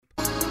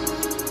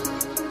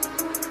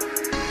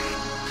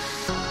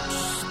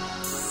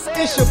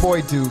It's your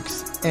boy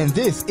Dukes, and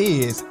this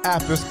is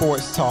After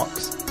Sports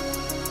Talks.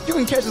 You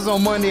can catch us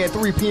on Monday at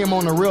 3 p.m.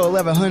 on the Real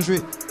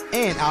 1100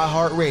 and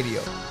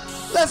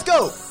iHeartRadio. Let's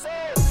go!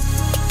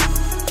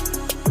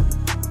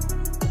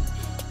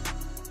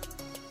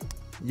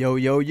 Yo,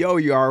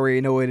 you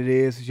already know what it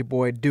is. It's your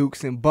boy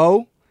Dukes and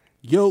Bo.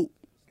 Yo.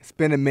 It's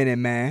been a minute,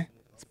 man.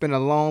 It's been a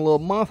long little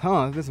month,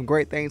 huh? There's been some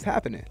great things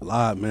happening. A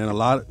lot, man. A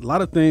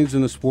lot of things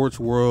in the sports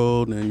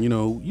world, and you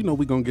know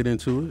we're gonna get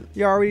into it.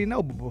 You already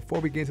know, but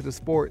before we get into the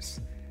sports,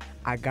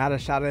 I gotta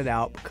shout it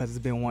out because it's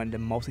been one of the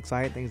most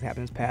exciting things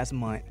happening this past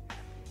month.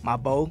 My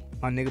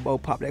nigga Bo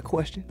popped that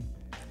question.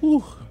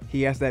 Whew.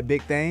 He asked that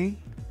big thing,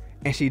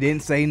 and she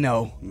didn't say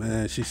no.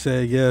 Man, she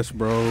said yes,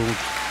 bro.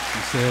 She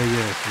said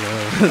yes,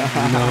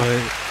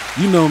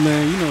 bro.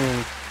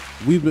 Man.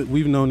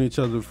 We've known each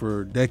other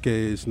for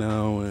decades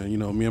now, and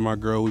me and my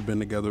girl, we've been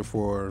together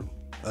for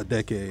a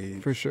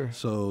decade. For sure.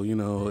 So,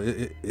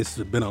 it's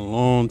been a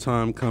long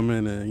time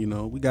coming,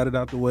 and, we got it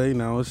out the way.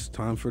 Now it's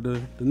time for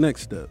the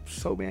next steps.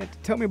 So, man,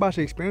 tell me about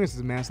your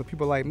experiences, man. So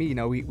people like me,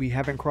 we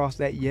haven't crossed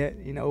that yet.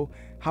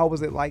 How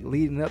was it like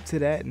leading up to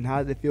that, and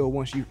how did it feel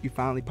once you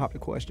finally popped the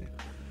question?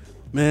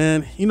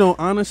 Man,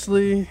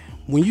 honestly,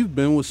 when you've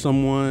been with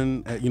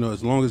someone,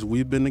 as long as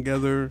we've been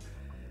together,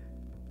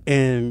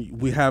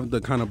 and we have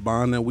the kind of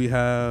bond that we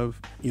have,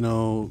 it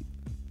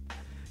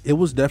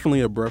was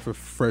definitely a breath of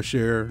fresh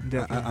air.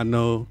 I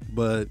know,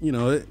 but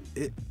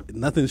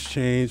nothing's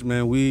changed,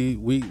 man.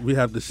 We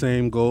have the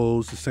same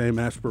goals, the same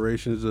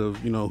aspirations of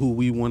who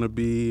we want to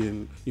be,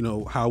 and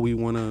how we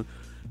want to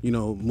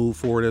move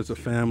forward as a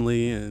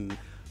family. And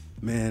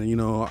man,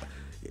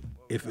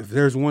 if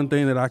there's one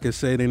thing that I could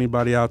say to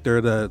anybody out there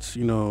that's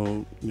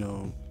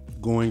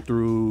going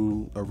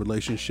through a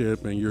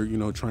relationship and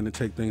you're trying to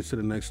take things to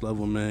the next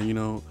level, man,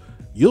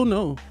 you'll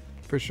know.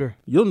 For sure.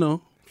 You'll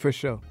know. For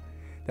sure.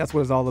 That's what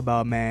it's all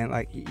about, man.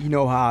 Like, you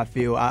know how I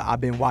feel.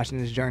 I've been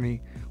watching this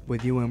journey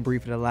with you and Bree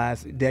for the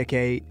last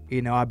decade.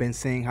 I've been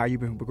seeing how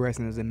you've been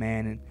progressing as a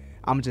man, and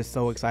I'm just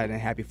so excited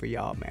and happy for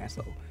y'all, man.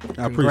 So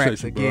I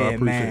appreciate you, bro. I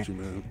appreciate you,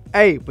 man.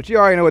 Hey, but you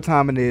already know what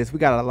time it is. We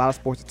got a lot of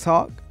sports to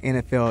talk.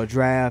 NFL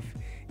draft,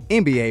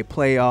 NBA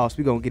playoffs.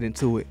 We're going to get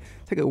into it.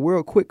 Take a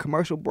real quick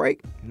commercial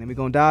break, and then we're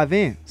going to dive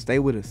in. Stay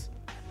with us.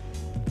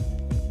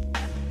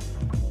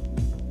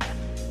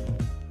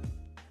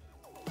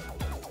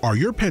 Are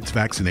your pet's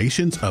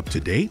vaccinations up to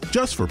date?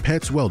 Just for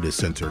Pets Wellness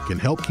Center can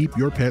help keep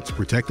your pets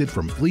protected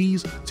from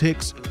fleas,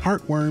 ticks,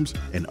 heartworms,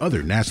 and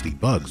other nasty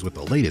bugs with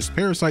the latest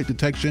parasite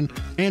detection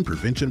and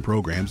prevention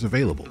programs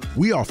available.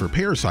 We offer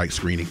parasite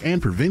screening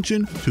and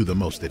prevention to the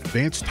most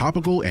advanced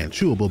topical and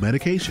chewable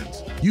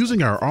medications.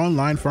 Using our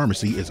online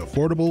pharmacy is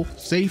affordable,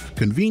 safe,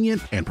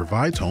 convenient, and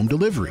provides home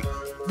delivery.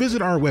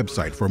 Visit our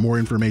website for more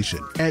information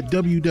at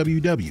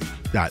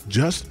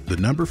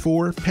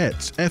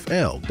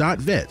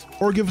www.just4petsfl.vet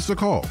or give us a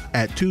call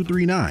at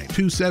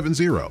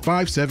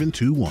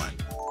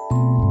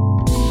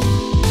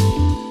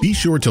 239-270-5721. Be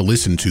sure to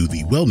listen to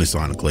The Wellness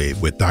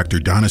Enclave with Dr.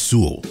 Donna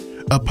Sewell,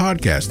 a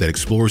podcast that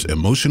explores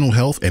emotional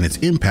health and its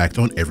impact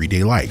on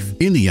everyday life.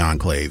 In The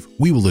Enclave,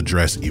 we will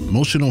address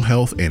emotional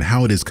health and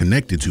how it is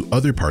connected to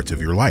other parts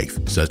of your life,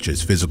 such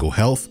as physical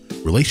health,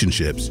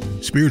 relationships,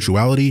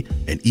 spirituality,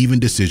 and even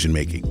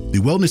decision-making. The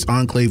Wellness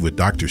Enclave with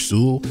Dr.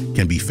 Sewell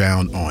can be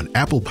found on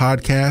Apple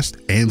Podcast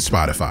and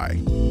Spotify.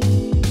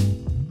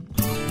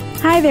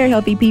 Hi there,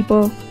 healthy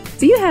people.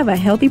 Do you have a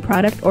healthy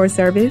product or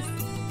service?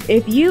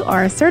 If you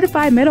are a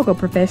certified medical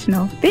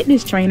professional,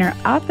 fitness trainer,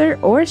 author,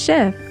 or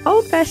chef,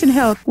 Old Fashioned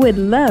Health would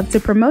love to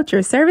promote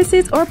your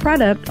services or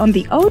product on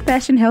the Old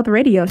Fashioned Health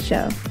radio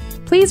show.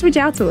 Please reach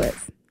out to us.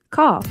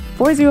 Call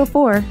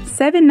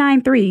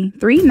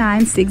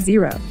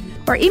 404-793-3960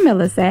 or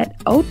email us at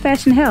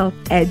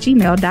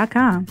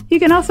oldfashionedhealth@gmail.com. You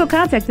can also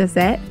contact us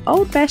at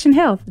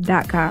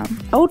oldfashionedhealth.com.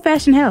 Old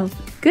Fashioned Health,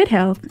 good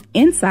health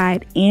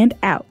inside and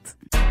out.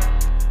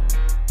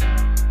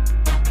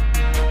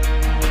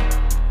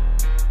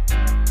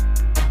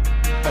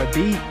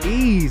 Be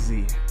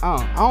easy.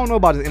 I don't know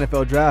about this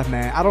NFL draft,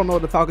 man. I don't know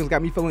if the Falcons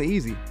got me feeling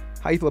easy.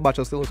 How you feel about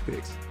your Steelers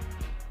picks?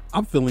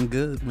 I'm feeling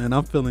good, man.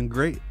 I'm feeling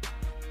great.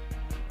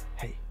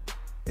 Hey.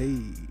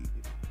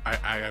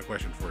 I got a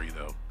question for you,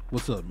 though.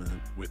 What's up, man?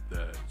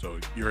 So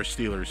you're a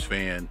Steelers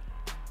fan.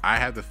 I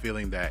have the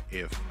feeling that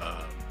if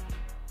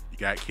you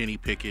got Kenny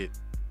Pickett,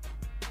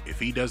 if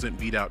he doesn't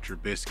beat out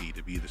Trubisky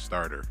to be the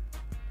starter,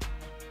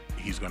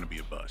 he's going to be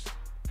a bust.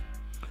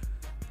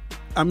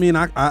 I mean,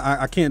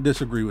 I can't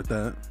disagree with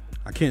that.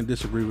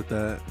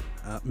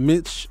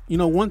 Mitch,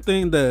 one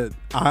thing that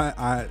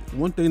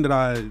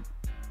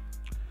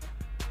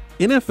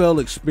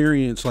NFL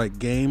experience, like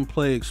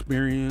gameplay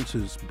experience,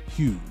 is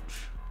huge,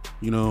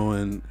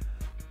 and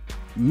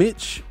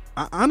Mitch,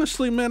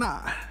 honestly, man,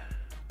 I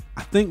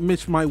think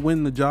Mitch might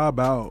win the job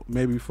out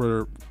maybe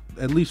for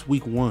at least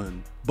week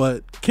one,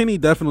 but Kenny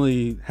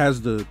definitely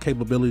has the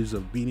capabilities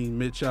of beating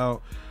Mitch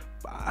out.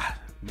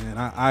 Man,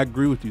 I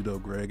agree with you, though,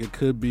 Greg. It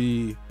could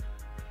be,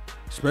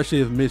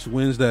 especially if Mitch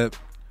wins that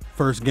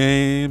first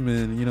game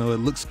and, it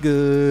looks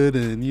good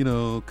and,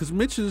 because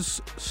Mitch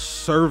is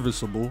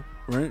serviceable,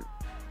 right?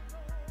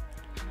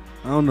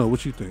 I don't know.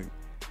 What you think?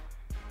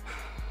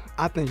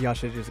 I think y'all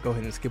should just go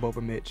ahead and skip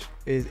over Mitch.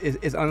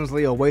 It's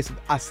honestly a waste.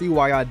 I see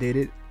why y'all did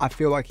it. I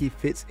feel like he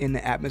fits in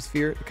the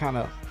atmosphere, the kind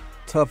of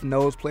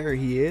tough-nosed player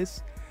he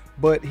is.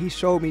 But he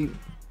showed me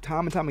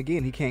time and time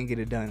again he can't get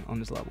it done on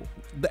this level.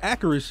 The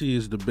accuracy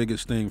is the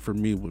biggest thing for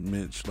me with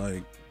Mitch.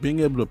 Like, being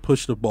able to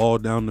push the ball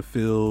down the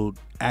field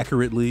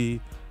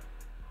accurately.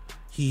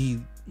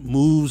 He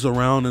moves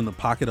around in the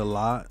pocket a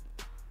lot,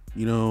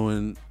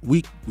 and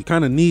we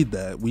kind of need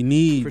that. We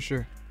need... For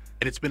sure.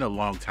 And it's been a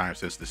long time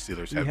since the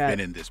Steelers have been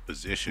in this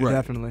position. Right.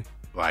 Definitely.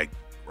 Like,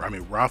 I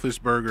mean,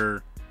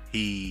 Roethlisberger,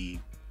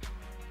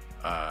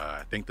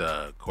 I think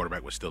the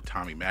quarterback was still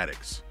Tommy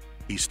Maddox.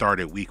 He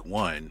started week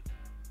 1.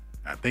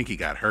 I think he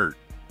got hurt.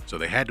 So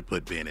they had to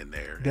put Ben in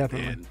there.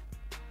 Definitely. And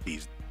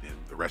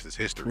the rest is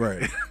history.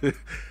 Right.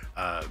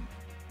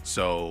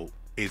 So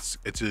I think it's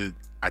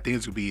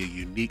going to be a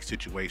unique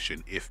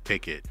situation if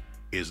Pickett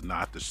is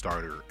not the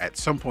starter at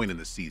some point in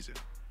the season.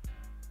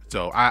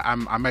 So I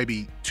might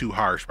be too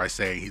harsh by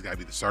saying he's got to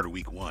be the starter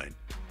week 1,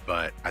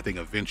 but I think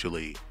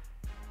eventually,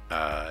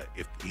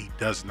 if he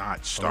does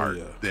not start,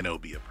 then it'll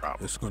be a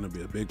problem. It's going to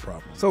be a big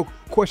problem. So,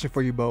 question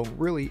for you, Bo.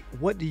 Really,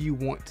 what do you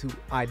want to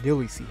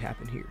ideally see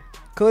happen here?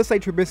 Because let's say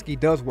Trubisky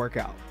does work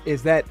out.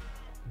 Is that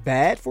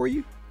bad for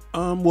you?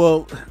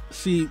 Well,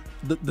 see,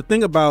 the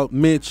thing about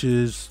Mitch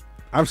is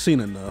I've seen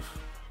enough.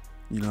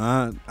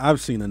 I've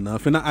seen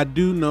enough, and I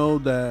do know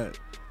that.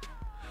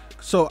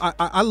 So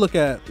I look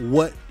at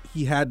what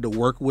he had to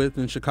work with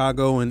in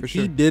Chicago, and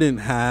he didn't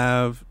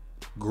have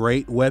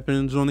great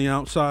weapons on the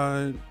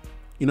outside.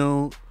 He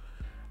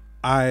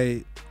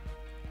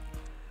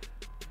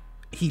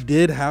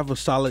did have a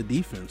solid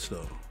defense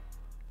though.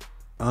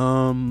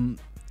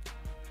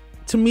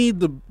 To me,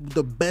 the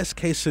best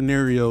case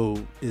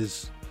scenario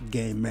is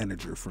game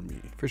manager for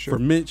me. For sure. For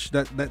Mitch,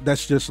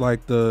 that's just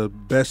like the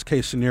best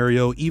case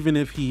scenario. Even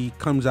if he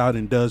comes out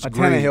and does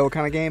great, Tannehill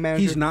kind of game manager,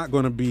 he's not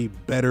going to be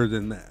better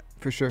than that.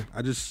 For sure.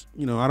 I just,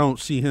 I don't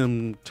see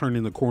him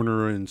turning the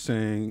corner and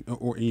saying,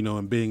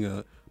 and being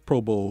a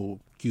Pro Bowl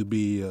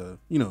QB.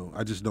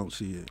 I just don't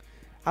see it.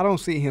 I don't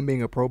see him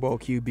being a Pro Bowl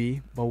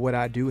QB, but what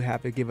I do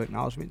have to give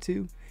acknowledgement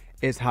to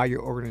is how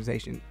your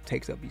organization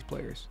takes up these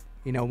players.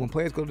 When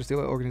players go to the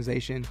Steelers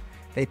organization,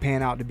 they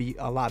pan out to be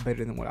a lot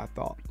better than what I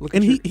thought.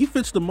 He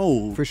fits the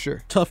mold. For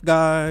sure. Tough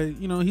guy.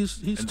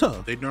 He's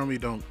tough. They normally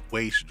don't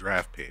waste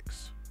draft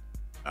picks.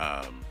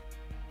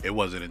 It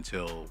wasn't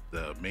until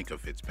the Minka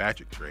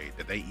Fitzpatrick trade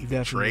that they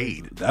even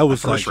trade that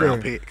was a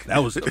first-round pick.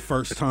 That was the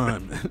first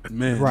time,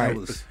 man. Right. That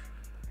was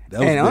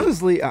and good.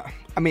 honestly, I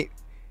mean,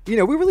 we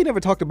really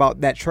never talked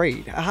about that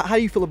trade. How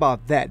do you feel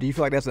about that? Do you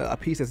feel like that's a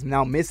piece that's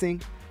now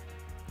missing?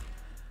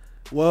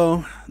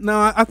 Well,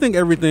 no, I think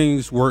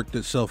everything's worked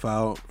itself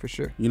out. For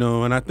sure.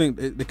 And I think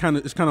it's kind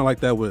of like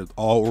that with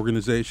all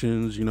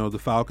organizations. The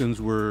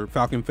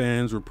Falcon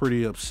fans were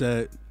pretty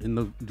upset in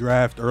the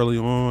draft early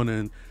on,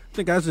 and I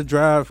think as the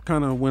draft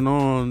kind of went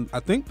on, I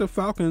think the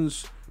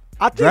Falcons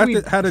had a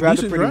drafted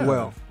decent pretty draft.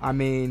 Well. I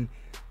mean,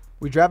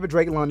 we drafted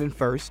Drake London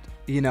first,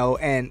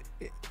 and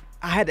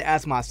I had to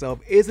ask myself,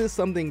 is this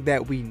something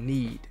that we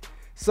need?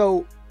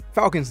 So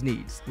Falcons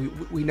needs.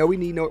 We know we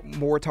need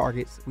more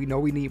targets. We know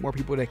we need more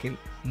people that can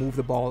move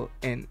the ball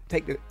and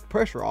take the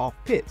pressure off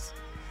Pitts.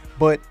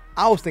 But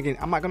I was thinking,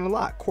 I'm not going to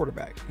lie,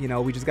 quarterback.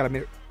 We just got to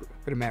get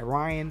rid of Matt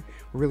Ryan.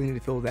 We really need to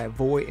fill that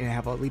void and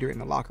have a leader in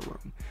the locker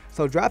room.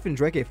 So drafting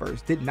Drake at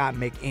first did not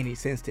make any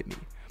sense to me.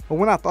 But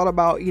when I thought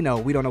about, we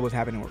don't know what's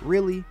happening with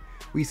Ridley.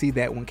 We see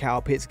that when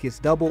Kyle Pitts gets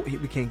doubled,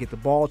 we can't get the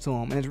ball to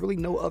him. And there's really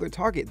no other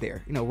target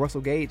there.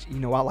 Russell Gage, I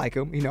like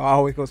him. I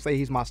always go say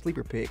he's my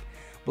sleeper pick.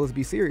 But let's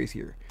be serious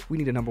here. We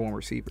need a number 1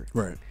 receiver.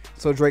 Right.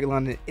 So Drake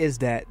London is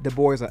that. The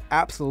boy is an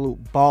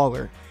absolute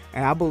baller.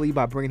 And I believe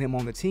by bringing him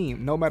on the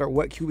team, no matter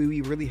what QB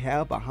we really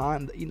have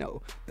behind,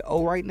 the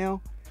O right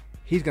now,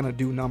 he's going to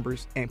do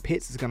numbers, and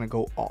Pitts is going to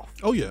go off.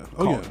 Oh, yeah.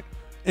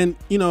 And,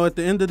 at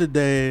the end of the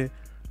day,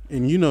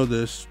 and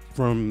this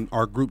from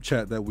our group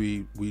chat that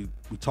we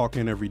talk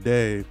in every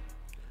day,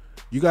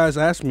 you guys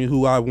asked me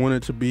who I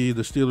wanted to be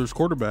the Steelers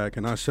quarterback,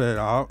 and I said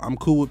I'm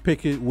cool with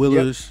Pickett,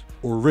 Willis,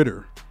 or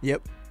Ritter.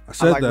 Yep. I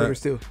said like that.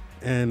 Ritters too.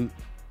 And,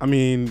 I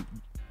mean,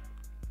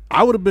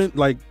 I would have been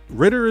like,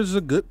 Ritter is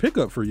a good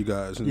pickup for you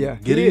guys.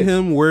 And getting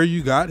him where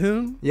you got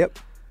him. Yep.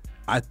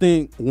 I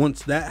think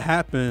once that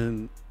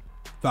happened,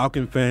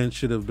 Falcon fans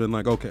should have been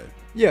like, okay.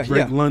 Yeah,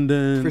 Drake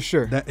London. For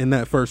sure. In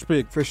that first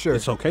pick. For sure.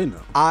 It's okay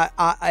now. I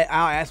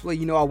actually,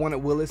 I wanted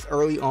Willis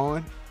early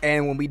on.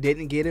 And when we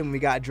didn't get him, we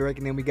got Drake,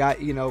 and then we got,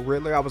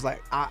 Riddler. I was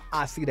like,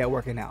 I see that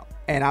working out.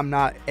 And I'm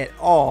not at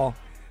all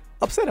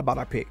upset about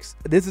our picks.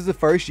 This is the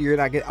first year,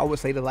 and I would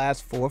say the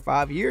last 4 or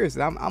 5 years,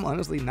 and I'm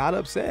honestly not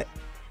upset.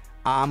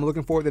 I'm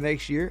looking forward to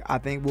next year. I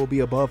think we'll be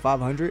above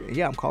 500. And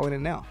yeah, I'm calling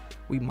it now.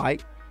 We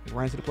might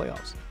run to the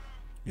playoffs.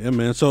 Yeah,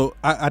 man. So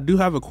I do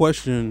have a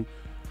question.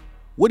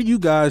 What do you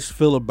guys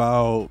feel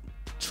about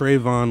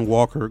Trayvon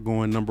Walker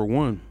going number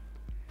 1?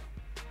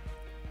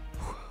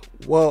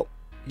 Well,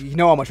 I'm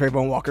a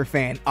Trayvon Walker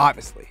fan,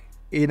 obviously.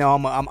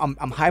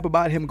 I'm hype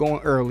about him going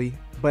early,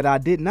 but I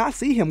did not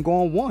see him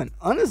going 1.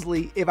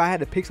 Honestly, if I had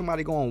to pick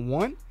somebody going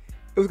 1,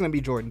 it was going to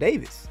be Jordan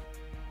Davis.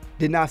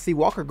 Did not see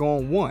Walker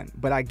going 1,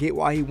 but I get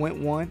why he went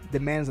 1. The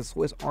man is a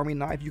Swiss Army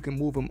knife. You can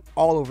move him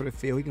all over the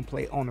field. He can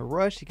play on the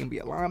rush. He can be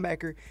a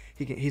linebacker.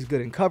 He's good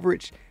in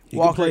coverage. He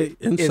Walker can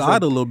play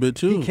inside a little bit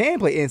too. He can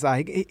play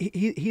inside.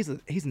 He's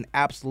an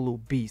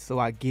absolute beast. So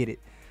I get it.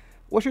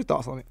 What's your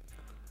thoughts on it?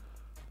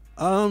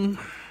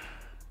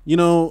 You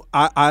know,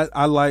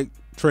 I like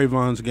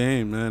Trayvon's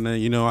game, man.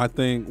 And, you know, I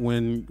think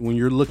when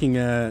you're looking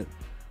at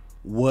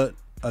what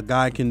a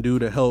guy can do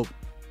to help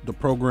the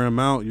program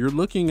out, you're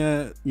looking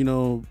at, you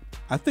know,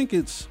 I think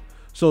it's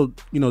so,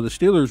 you know, the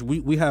Steelers,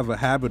 we have a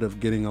habit of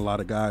getting a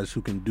lot of guys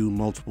who can do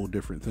multiple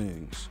different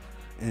things.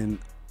 And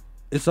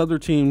it's other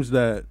teams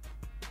that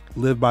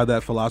live by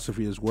that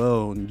philosophy as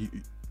well.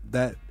 And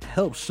that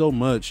helps so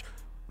much.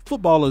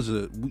 Football is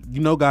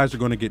guys are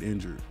going to get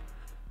injured.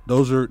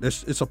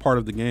 It's a part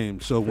of the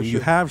game. So when you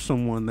have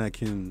someone that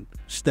can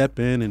step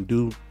in and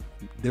do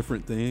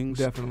different things,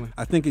 definitely,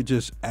 I think it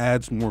just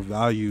adds more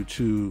value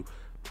to.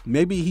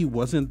 Maybe he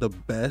wasn't the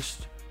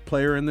best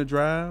player in the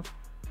draft.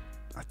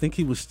 I think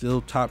he was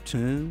still top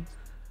 10.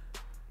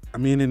 I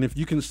mean, and if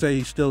you can say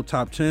he's still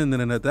top 10,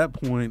 then at that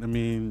point, I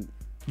mean,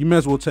 you may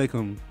as well take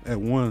him at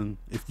 1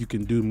 if you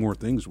can do more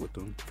things with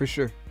him. For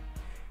sure.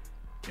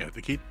 Yeah,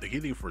 the key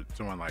thing for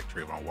someone like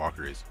Trayvon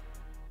Walker is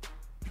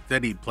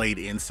that he played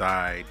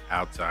inside,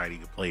 outside, he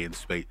could play in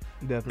space.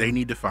 Definitely. They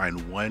need to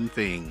find one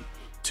thing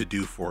to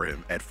do for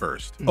him at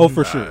first. Oh,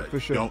 for sure. For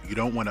sure. You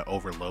don't want to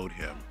overload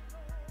him.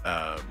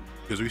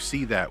 Because we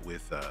see that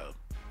with,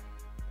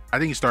 I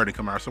think he's starting to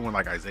come out, someone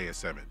like Isaiah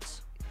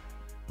Simmons,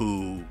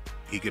 who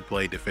he could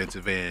play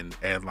defensive end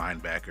and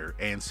linebacker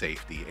and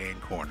safety and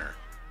corner.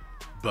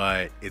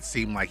 But it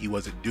seemed like he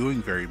wasn't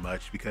doing very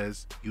much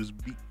because he was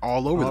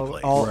all over the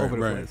place. All over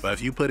the place. But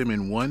if you put him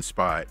in one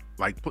spot,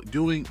 like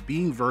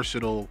being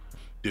versatile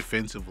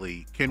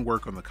defensively can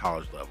work on the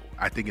college level.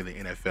 I think in the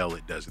NFL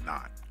it does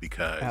not,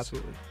 because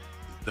absolutely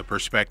the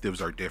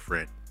perspectives are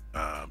different.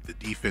 The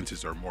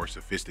defenses are more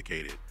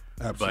sophisticated.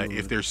 Absolutely. But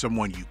if there's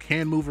someone you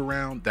can move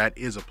around, that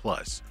is a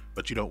plus.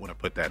 But you don't want to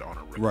put that on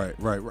a rookie.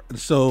 Right.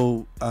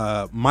 So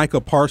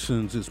Micah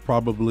Parsons is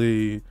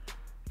probably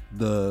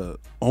the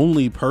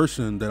only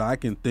person that I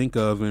can think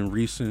of in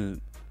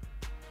recent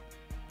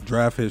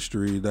draft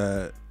history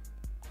that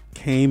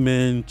came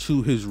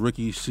into his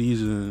rookie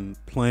season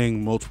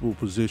playing multiple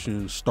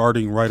positions,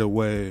 starting right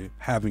away,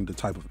 having the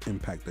type of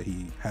impact that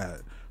he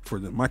had for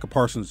them. Micah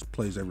Parsons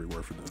plays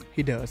everywhere for them.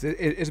 He does.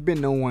 It's been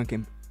no one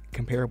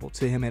comparable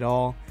to him at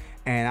all.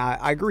 And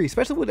I agree,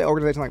 especially with an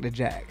organization like the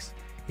Jags.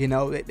 You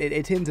know,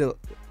 they tend to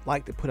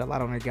like to put a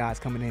lot on their guys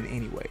coming in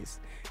anyways.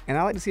 And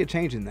I like to see a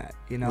change in that.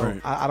 You know,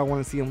 right. I don't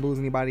want to see him lose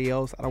anybody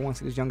else. I don't want to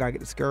see this young guy get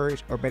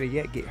discouraged, or better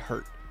yet, get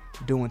hurt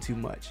doing too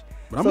much.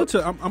 But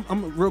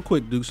I'm real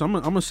quick, Duke. So I'm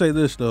gonna say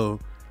this though.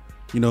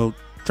 You know,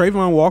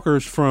 Trayvon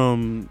Walker's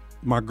from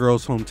my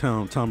girl's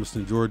hometown,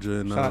 Thomaston, Georgia,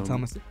 and shout out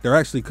Thomaston. They're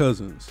actually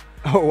cousins.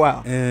 Oh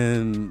wow!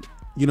 And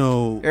you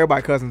know,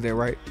 everybody cousins there,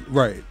 right?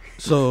 Right.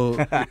 So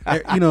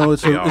you know,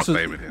 it's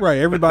right.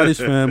 Everybody's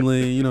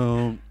family. You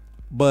know.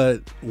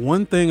 But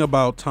one thing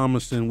about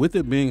Thomaston, with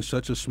it being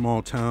such a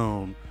small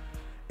town,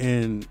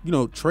 and, you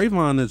know,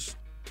 Trayvon has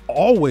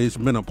always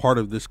been a part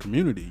of this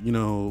community. You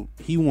know,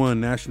 he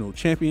won national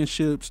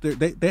championships.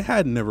 They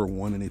had never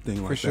won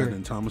anything like that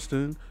in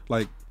Thomaston.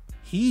 Like,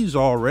 he's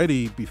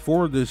already,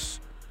 before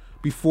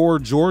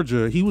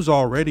Georgia, he was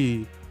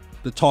already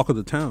the talk of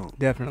the town.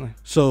 Definitely.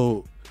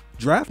 So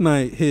draft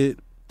night hit,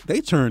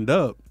 they turned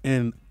up,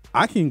 and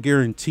I can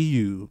guarantee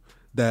you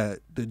that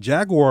the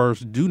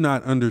Jaguars do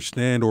not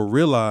understand or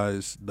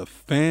realize the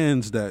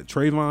fans that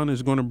Trayvon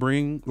is going to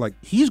bring. Like,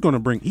 he's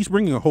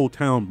bringing a whole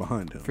town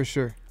behind him. For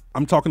sure.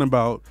 I'm talking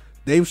about,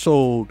 they've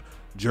sold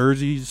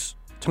jerseys,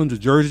 tons of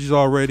jerseys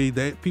already.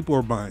 People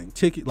are buying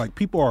tickets. Like,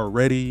 people are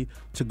ready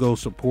to go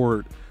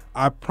support.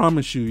 I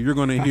promise you're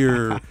going to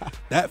hear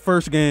that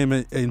first game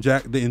in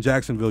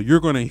Jacksonville, you're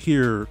going to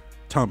hear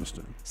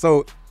Thomaston.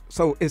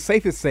 So it's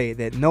safe to say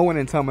that no one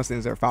in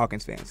Thomaston are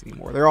Falcons fans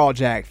anymore. They're all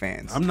Jag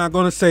fans. I'm not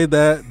going to say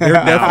that. They're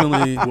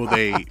definitely.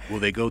 Will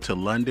they go to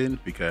London,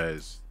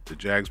 because the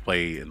Jags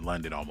play in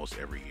London almost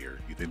every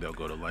year? You think they'll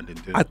go to London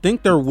too? I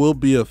think there will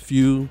be a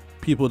few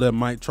people that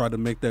might try to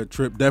make that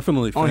trip.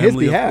 Definitely family, on his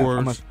behalf,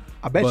 of course.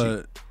 I bet you.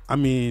 But I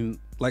mean,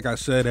 like I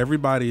said,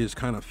 everybody is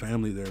kind of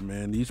family there,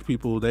 man. These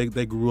people, they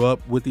grew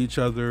up with each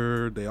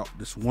other.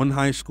 It's one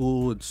high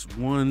school. It's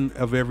one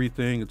of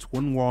everything. It's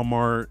one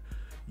Walmart.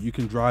 You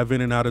can drive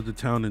in and out of the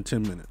town in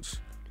 10 minutes,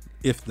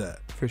 if that.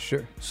 For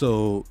sure.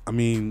 So, I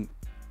mean,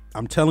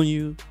 I'm telling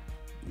you,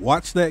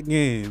 watch that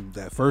game,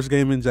 that first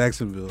game in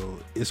Jacksonville.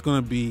 It's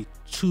going to be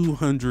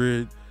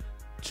 200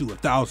 to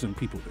 1,000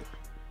 people there.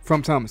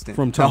 From Thomaston.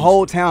 The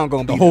whole town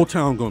going to be there. The whole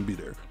town going to be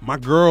there. My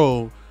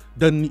girl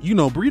doesn't,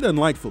 Bree doesn't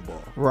like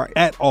football. Right.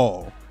 At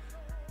all.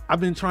 I've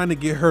been trying to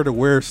get her to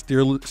wear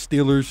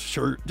Steelers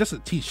shirt, just a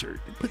T-shirt.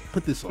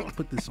 Put this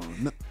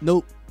on.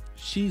 Nope.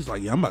 She's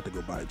like, yeah, I'm about to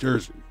go buy a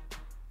jersey.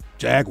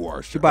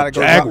 Jaguars. She about to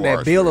go drop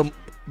that bill of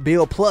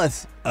bill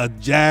plus a for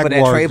that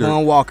Jaguar.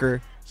 Trayvon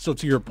Walker. So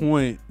to your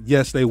point,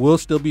 yes, they will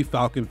still be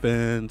Falcon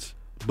fans,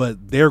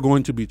 but they're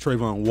going to be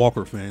Trayvon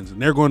Walker fans,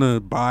 and they're going to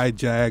buy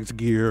Jags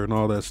gear and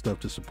all that stuff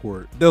to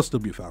support. They'll still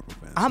be Falcon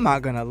fans. I'm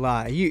not gonna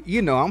lie,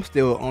 you know I'm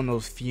still on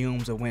those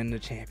fumes of winning the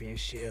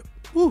championship.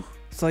 Whew.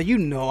 So you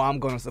know I'm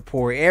gonna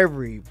support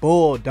every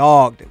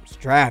Bulldog that was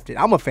drafted.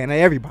 I'm a fan of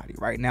everybody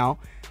right now.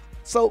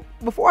 So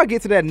before I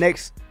get to that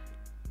next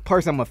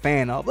person I'm a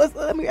fan of,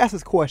 let me ask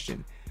this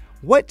question: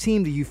 what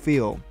team do you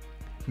feel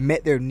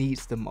met their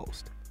needs the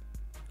most?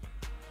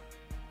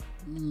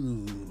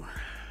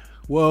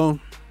 Well,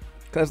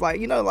 because like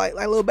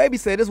Lil Baby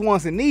said, this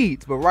wants and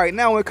needs, but right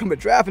now when it comes to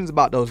drafting, it's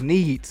about those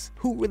needs.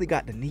 Who really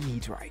got the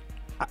needs right?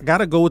 I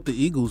gotta go with the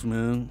Eagles,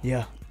 man.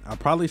 Yeah, I'll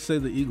probably say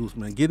the Eagles,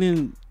 man.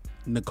 Getting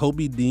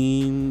Nakobe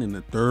Dean in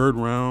the 3rd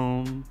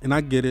round, and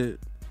I get it,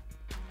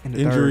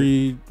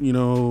 injury, you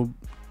know,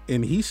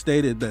 and he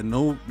stated that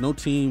no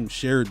team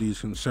shared these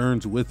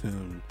concerns with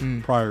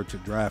him prior to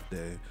draft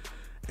day,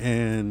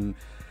 and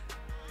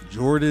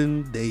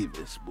Jordan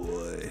Davis,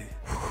 boy,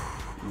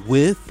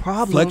 with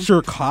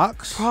Fletcher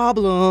Cox.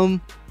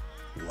 Problem.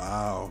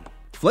 Wow.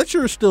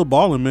 Fletcher is still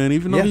balling, man,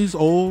 even though he's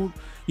old.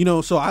 You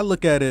know, so I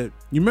look at it.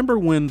 You remember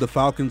when the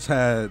Falcons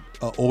had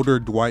an older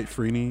Dwight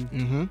Freeney?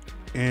 Mm-hmm.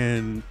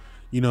 And,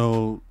 you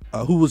know,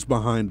 who was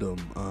behind him?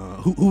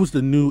 Who was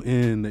the new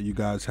end that you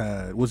guys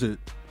had? Was it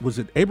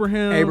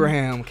Abraham?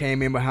 Abraham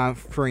came in behind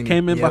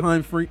Freeney.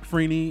 Behind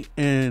Freeney,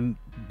 and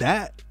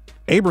that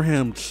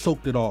Abraham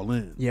soaked it all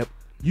in. Yep.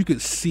 You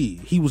could see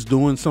he was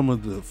doing some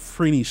of the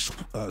Freeney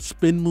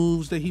spin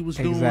moves that he was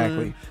doing.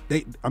 Exactly.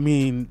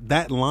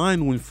 That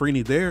line when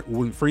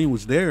Freeney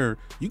was there,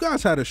 you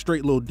guys had a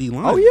straight little D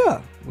line. Oh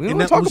yeah, we don't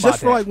talk about that.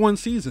 Just for like one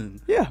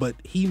season. Yeah, but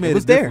he made a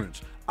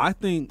difference. I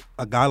think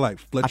a guy like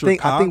Fletcher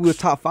Cox. I think we was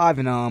top 5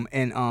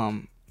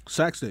 in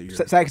sacks that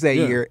year. Sacks that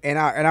year, and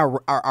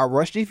our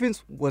rush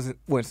defense was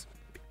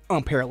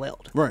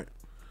unparalleled. Right.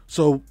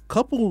 So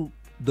couple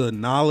the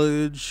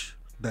knowledge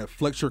that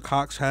Fletcher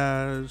Cox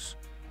has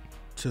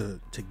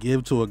to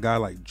give to a guy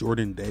like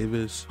Jordan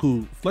Davis,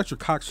 who Fletcher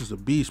Cox is a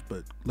beast,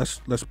 but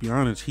let's be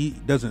honest, he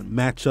doesn't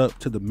match up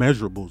to the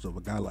measurables of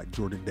a guy like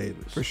Jordan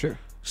Davis. For sure.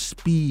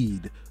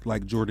 Speed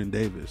like Jordan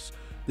Davis.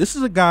 This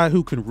is a guy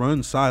who can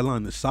run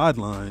sideline to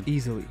sideline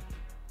easily.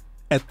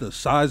 At the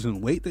size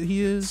and weight that he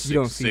is, you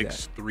don't see that.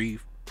 6'3",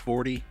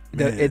 40.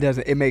 It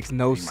doesn't. It makes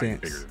no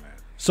sense.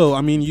 So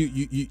I mean,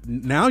 you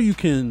now you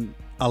can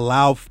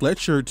allow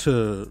Fletcher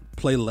to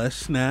play less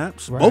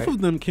snaps. Right. Both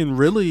of them can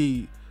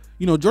really.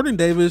 You know, Jordan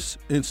Davis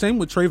and same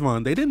with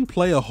Trayvon, they didn't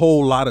play a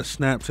whole lot of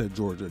snaps at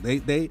Georgia.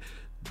 They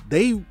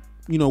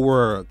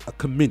were a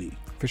committee.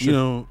 For sure. You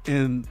know,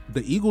 and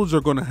the Eagles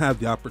are going to have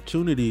the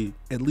opportunity,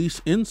 at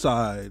least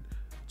inside,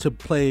 to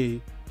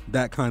play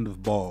that kind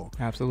of ball.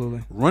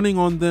 Absolutely. Running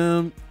on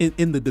them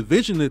in the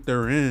division that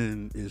they're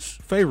in is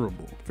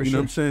favorable. For you know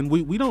what I'm saying?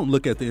 We don't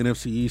look at the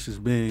NFC East as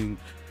being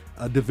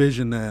a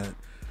division that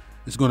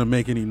is going to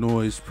make any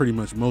noise pretty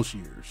much most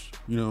years.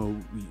 You know,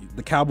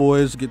 the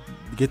Cowboys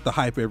get the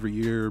hype every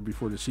year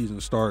before the season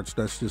starts.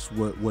 That's just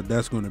what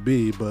that's going to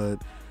be. But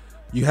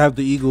you have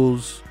the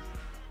Eagles,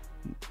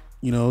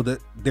 you know, that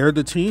they're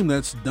the team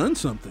that's done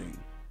something.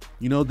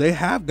 You know, they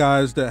have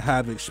guys that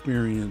have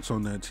experience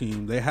on that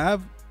team. They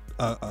have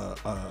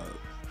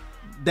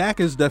Dak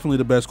is definitely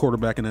the best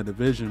quarterback in that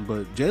division,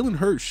 but Jalen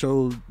Hurts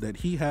showed that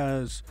he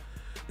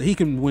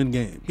can win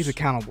games. He's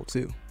accountable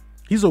too.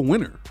 He's a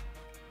winner.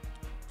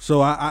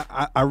 So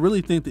I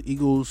really think the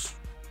Eagles,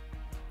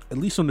 at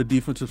least on the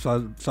defensive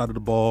side of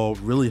the ball,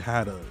 really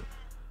had a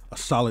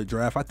solid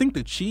draft. I think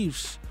the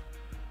Chiefs,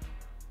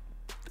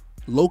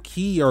 low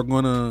key, they're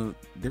gonna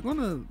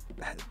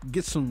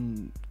get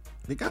some.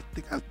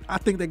 I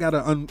think they got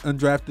an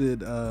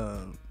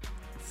undrafted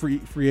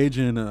free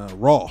agent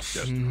Ross.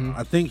 Mm-hmm.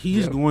 I think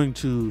he's going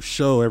to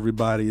show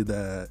everybody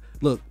that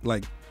look,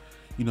 like,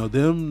 you know,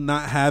 them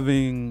not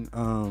having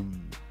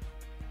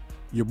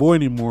your boy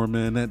anymore,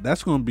 man,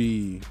 that's going to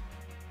be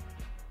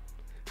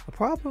a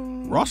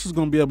problem. Ross is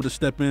going to be able to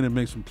step in and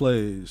make some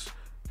plays.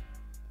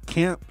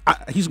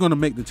 He's going to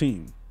make the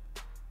team.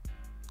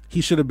 He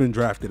should have been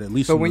drafted at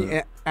least. So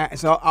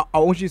I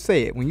want you to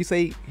say it. When you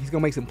say he's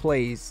going to make some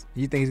plays,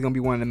 you think he's going to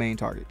be one of the main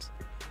targets?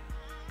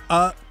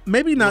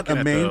 Maybe not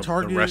Looking a main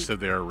target. The rest of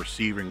their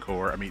receiving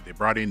core. I mean, they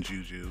brought in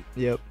Juju.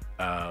 Yep.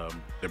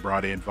 They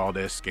brought in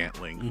Valdez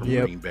Scantling from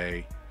Green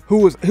Bay.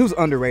 Who's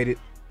underrated.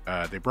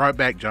 They brought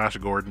back Josh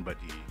Gordon, but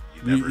you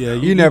never know.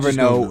 You never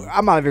know.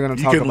 I'm not even going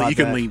to talk about that. You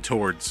can lean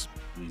towards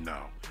no.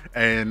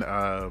 And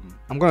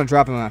I'm going to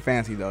drop him on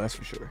fantasy, though, that's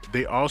for sure.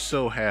 They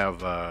also have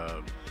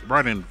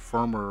brought in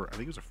I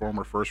think it was a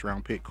former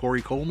first-round pick,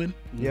 Corey Coleman.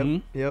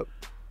 Yep.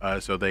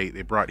 So they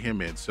brought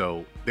him in.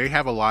 So they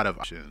have a lot of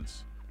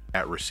options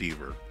at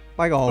receiver.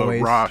 Like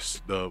always. But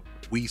Ross,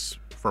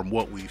 from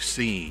what we've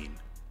seen,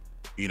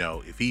 you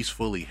know, if he's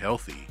fully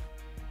healthy,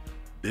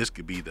 this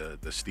could be the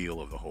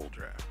steal of the whole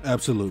draft.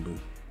 Absolutely.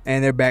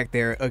 And they're back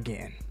there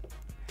again.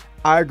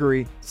 I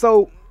agree.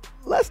 So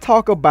let's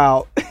talk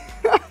about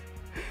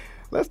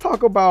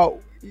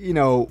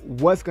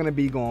what's going to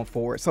be going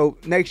forward. So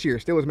next year,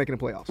 Steelers making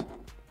the playoffs.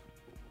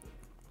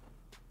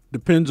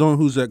 Depends on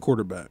who's at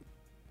quarterback.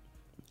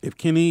 If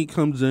Kenny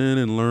comes in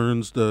and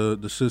learns the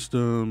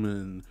system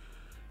and,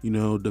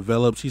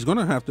 develops, he's going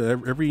to have to,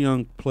 every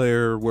young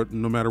player,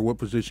 no matter what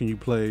position you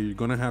play, you're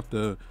going to have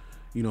to,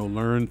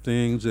 learn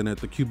things. And at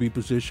the QB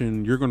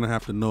position, you're going to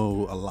have to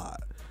know a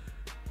lot.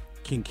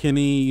 Can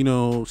Kenny,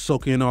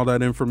 soak in all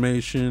that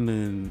information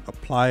and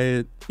apply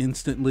it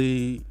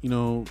instantly?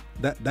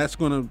 That's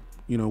going to,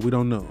 we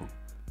don't know.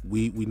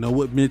 We know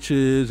what Mitch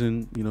is,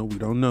 and, we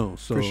don't know.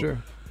 So for sure.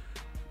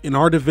 In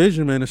our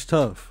division, man, it's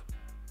tough.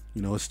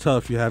 It's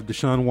tough. You have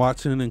Deshaun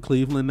Watson in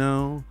Cleveland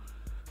now.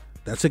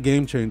 That's a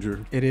game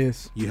changer. It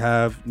is. You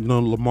have,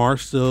 Lamar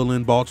still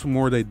in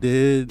Baltimore. They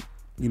did,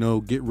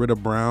 get rid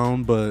of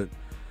Brown, but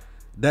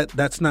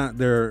that's not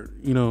their,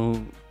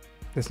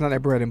 That's not their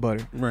bread and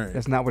butter. Right.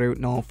 That's not what they're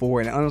known for.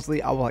 And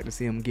honestly, I would like to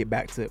see them get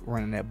back to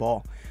running that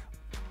ball.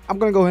 I'm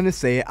going to go ahead and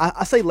say it.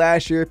 I say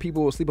last year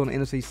people will sleep on the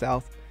NFC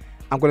South.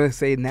 I'm going to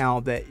say now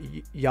that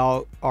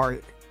y'all are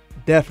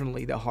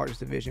definitely the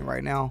hardest division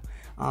right now.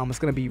 It's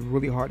going to be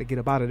really hard to get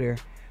up out of there.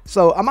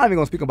 So I'm not even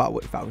going to speak about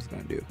what the Falcons are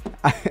going to do.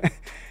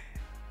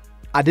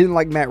 I didn't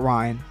like Matt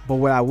Ryan, but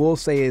what I will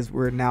say is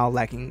we're now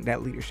lacking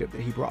that leadership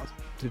that he brought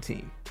to the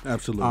team.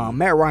 Absolutely.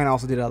 Matt Ryan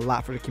also did a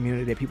lot for the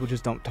community that people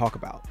just don't talk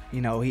about.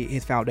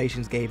 His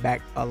foundations gave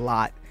back a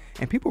lot,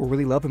 and people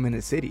really love him in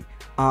the city.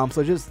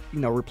 So just,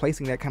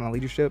 replacing that kind of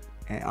leadership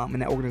and in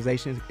that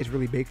organization is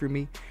really big for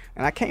me.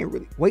 And I can't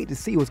really wait to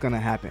see what's going to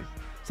happen.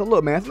 So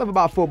look, man, it's enough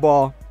about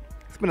football.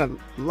 It's been a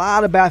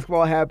lot of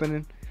basketball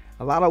happening,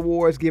 a lot of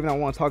awards given I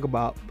want to talk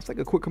about. Let's take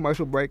a quick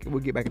commercial break, and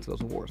we'll get back into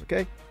those awards,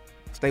 okay?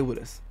 Stay with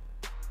us.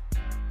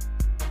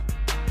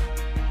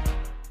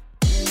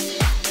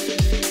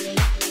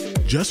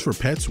 Just for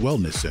Pets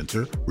Wellness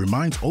Center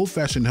reminds Old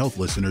Fashioned Health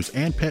listeners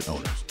and pet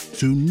owners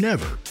to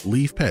never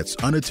leave pets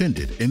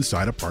unattended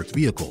inside a parked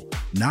vehicle,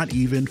 not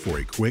even for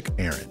a quick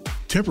errand.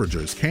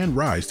 Temperatures can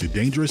rise to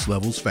dangerous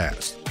levels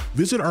fast.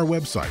 Visit our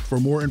website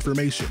for more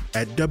information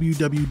at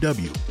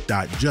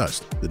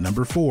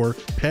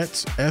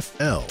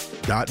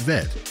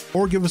www.just4petsfl.vet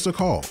or give us a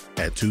call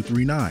at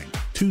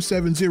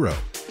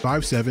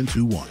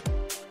 239-270-5721.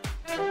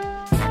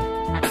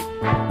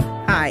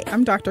 Hi,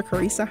 I'm Dr.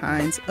 Carissa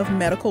Hines of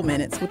Medical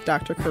Minutes with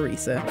Dr.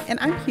 Carissa, and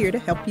I'm here to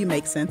help you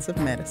make sense of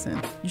medicine.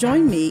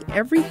 Join me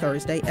every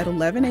Thursday at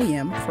 11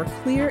 a.m. for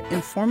clear,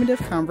 informative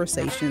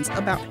conversations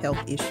about health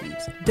issues.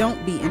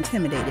 Don't be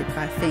intimidated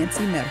by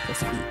fancy medical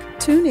speak.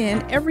 Tune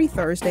in every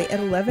Thursday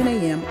at 11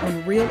 a.m.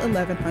 on Real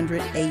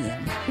 1100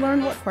 a.m.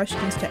 Learn what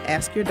questions to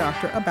ask your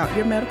doctor about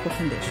your medical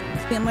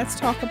conditions. Then let's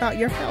talk about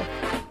your health.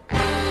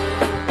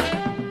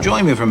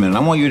 Join me for a minute.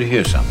 I want you to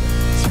hear something.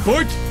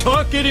 Sports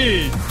Talk it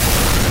is.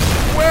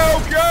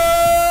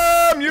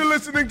 Welcome! You're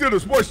listening to the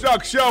Sports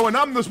Shock Show, and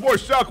I'm the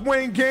Sports Shock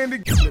Wayne Candy.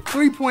 The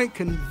 3-Point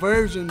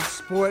Conversion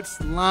Sports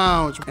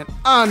Lounge, and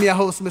I'm your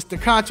host, Mr.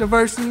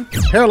 Controversy.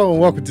 Hello and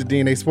welcome to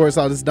DNA Sports.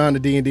 This is Don the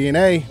D and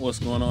DNA. What's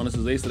going on? This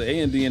is Ace of the A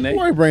and DNA.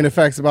 Where we bring the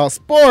facts about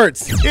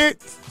sports.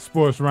 It's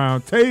Sports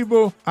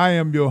Roundtable. I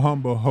am your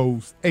humble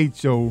host,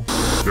 H.O.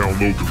 Download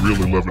the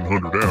Real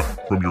 1100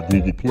 app from your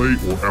Google Play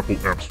or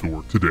Apple App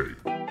Store today.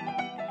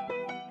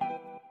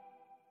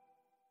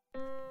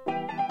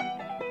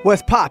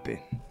 What's poppin'?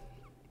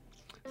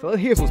 So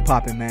here's what's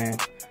poppin', man.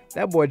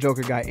 That boy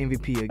Joker got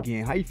MVP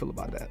again. How you feel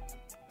about that?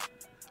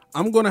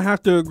 I'm going to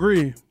have to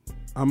agree.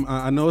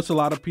 I know it's a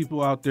lot of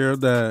people out there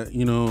that,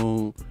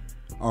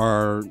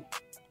 are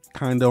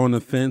kind of on the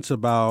fence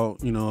about,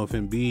 if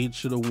Embiid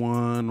should have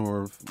won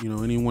or if,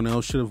 anyone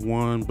else should have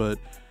won. But,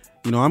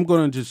 I'm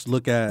going to just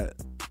look at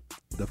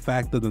the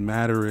fact of the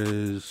matter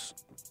is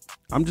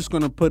I'm just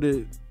going to put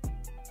it.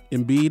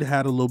 Embiid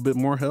had a little bit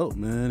more help,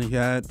 man. He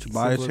had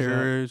Tobias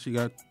Harris. He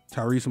got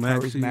Tyrese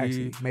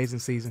Maxey. Amazing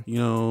season.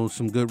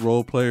 Some good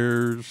role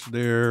players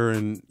there.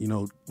 And,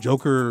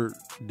 Joker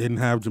didn't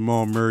have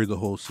Jamal Murray the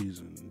whole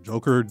season.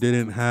 Joker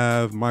didn't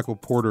have Michael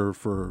Porter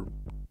for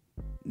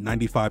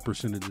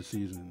 95% of the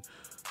season.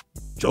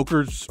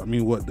 Joker's,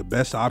 the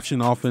best option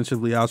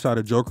offensively outside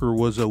of Joker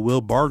was Will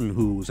Barton,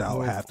 who was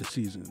out half the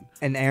season.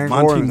 And Aaron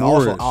Gordon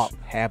was also out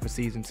half a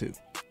season, too.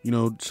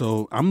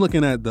 So I'm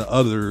looking at the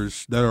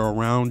others that are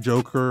around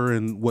Joker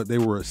and what they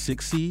were a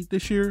 6 seed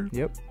this year.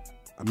 Yep.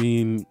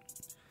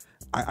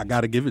 I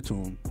got to give it to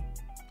him.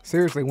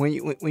 Seriously, when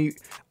you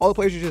all the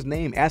players you just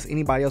named, ask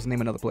anybody else to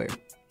name another player.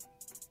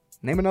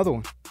 Name another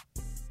one.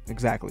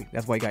 Exactly.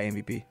 That's why he got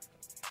MVP.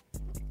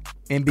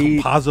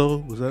 Embiid.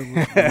 Campazzo, was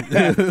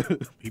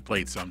that? He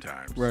played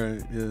sometimes.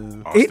 Right,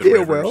 yeah. He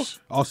did well.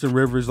 Austin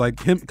Rivers,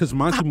 like him, because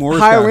Monty Morris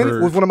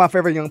Highland was one of my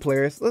favorite young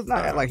players. Let's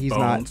not act like he's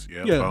Bones,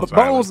 not. Yeah, but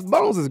Bones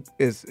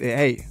is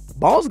hey,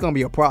 Bones is gonna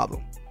be a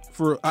problem.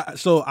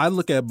 So I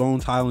look at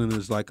Bones Highland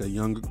as like a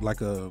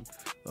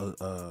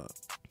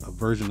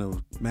version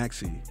of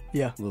Maxey.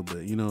 Yeah, a little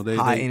bit.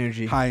 High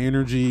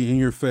energy, in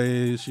your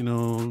face.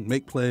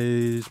 Make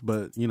plays,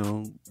 but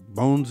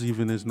Bones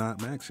even is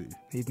not Maxey.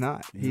 He's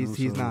not. He's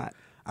not.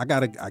 I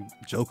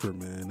Joker,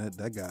 man.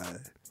 That guy,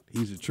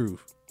 he's the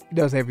truth. He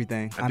does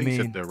everything. I think he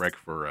set the record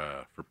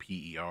for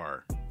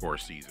PER for a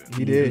season.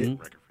 He did.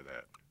 Record for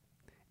that.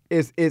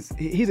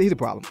 He's a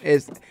problem.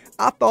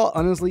 I thought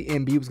honestly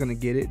Embiid was gonna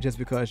get it just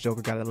because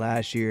Joker got it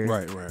last year.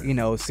 Right. You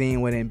know,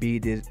 seeing what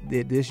Embiid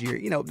did this year.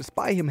 You know,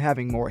 despite him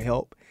having more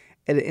help,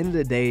 at the end of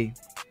the day,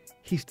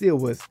 he still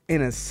was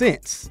in a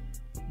sense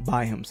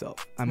by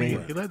himself. I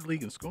mean, he led the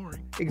league in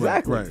scoring.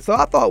 Exactly. Right. So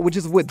I thought,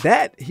 with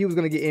that, he was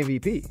gonna get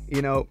MVP.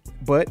 You know,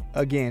 but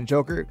again,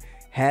 Joker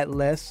had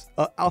less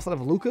outside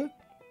of Luka.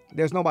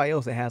 There's nobody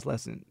else that has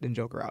less than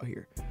Joker out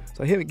here.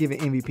 So him giving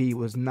MVP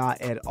was not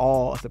at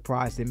all a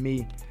surprise to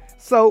me.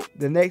 So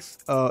the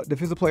next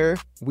defensive player,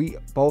 we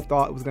both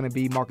thought it was going to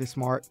be Marcus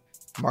Smart.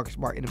 Marcus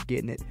Smart ended up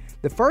getting it.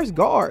 The first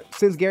guard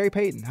since Gary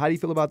Payton. How do you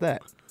feel about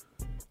that?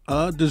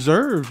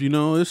 Deserved. You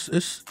know, it's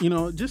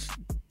just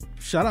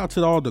shout out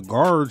to all the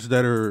guards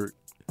that are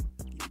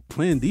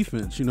playing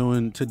defense. You know,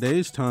 in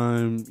today's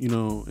time. You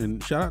know,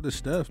 and shout out to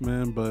Steph,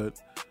 man.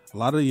 But a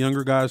lot of the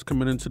younger guys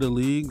coming into the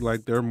league,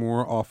 like they're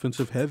more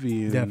offensive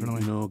heavy. And,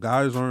 definitely. You know,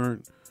 guys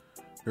aren't.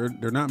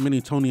 They're not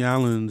many Tony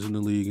Allens in the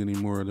league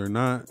anymore. They're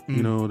not,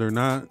 you know, they're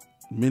not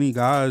many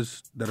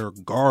guys that are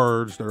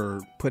guards that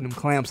are putting them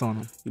clamps on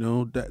them. You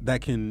know,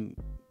 that can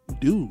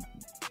do.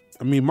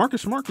 I mean,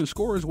 Marcus Smart can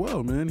score as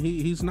well, man.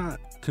 He's not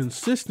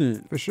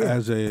consistent for sure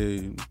as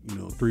a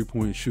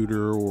 3-point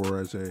shooter or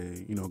as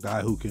a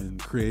guy who can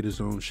create his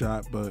own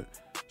shot. But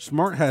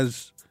Smart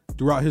has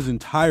throughout his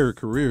entire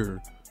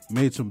career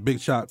made some big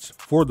shots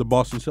for the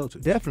Boston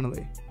Celtics.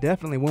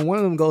 Definitely. When one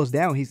of them goes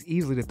down, he's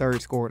easily the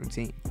third scorer on the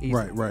team.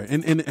 Easily. Right.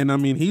 And I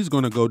mean, he's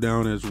going to go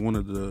down as one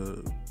of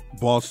the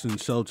Boston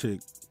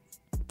Celtic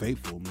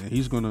faithful, man.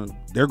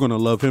 They're going to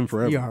love him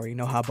forever. You already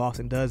know how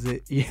Boston does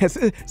it. Yes.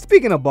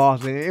 Speaking of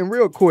Boston, and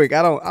real quick,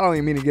 I don't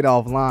even mean to get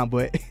offline,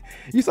 but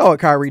you saw what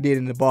Kyrie did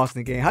in the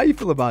Boston game. How you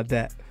feel about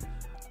that?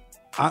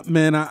 I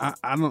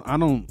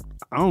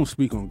don't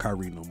speak on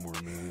Kyrie no more,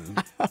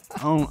 man.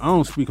 I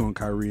don't speak on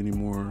Kyrie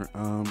anymore.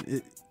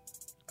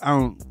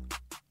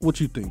 What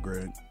you think,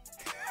 Greg?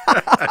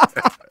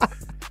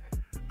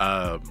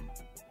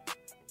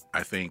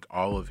 I think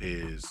all of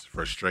his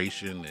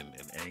frustration and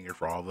anger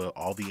for all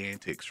the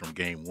antics from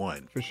game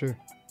one. For sure.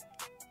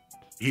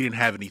 He didn't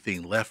have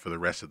anything left for the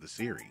rest of the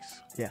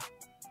series. Yeah.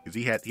 Because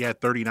he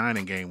had 39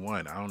 in game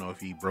one. I don't know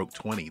if he broke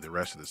 20 the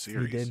rest of the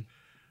series. He did.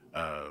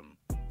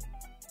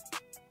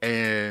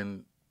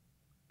 And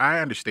I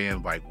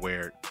understand like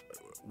where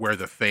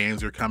the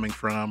fans are coming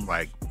from,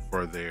 like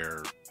for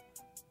their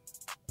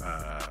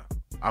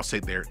I'll say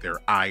their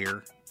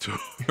ire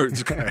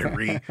towards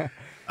Kyrie.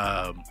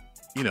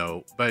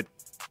 But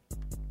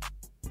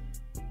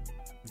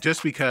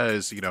just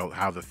because,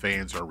 how the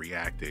fans are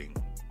reacting,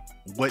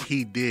 what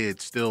he did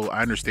still,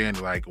 I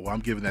understand, like, well, I'm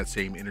giving that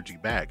same energy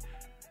back.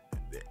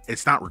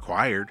 It's not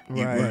required.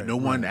 No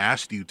one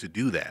asked you to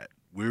do that.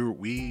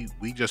 We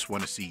just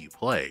want to see you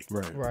play.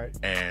 Right.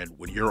 And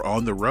when you're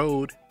on the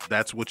road,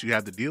 that's what you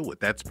have to deal with.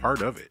 That's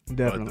part of it.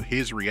 Definitely. But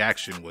his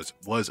reaction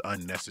was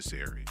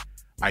unnecessary.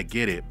 I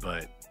get it,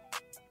 but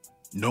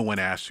no one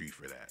asked you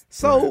for that.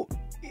 So,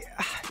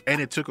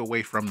 and it took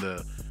away from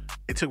the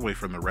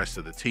rest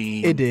of the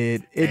team. It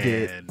did.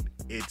 And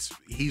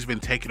he's been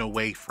taken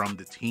away from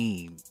the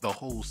team the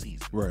whole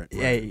season. Right.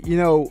 Hey, in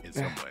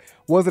some way.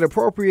 Was it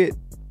appropriate?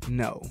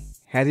 No.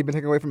 Has he been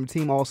taken away from the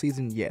team all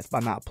season? Yes, by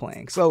not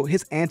playing. So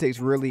his antics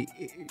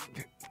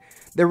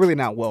they're really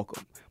not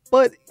welcome.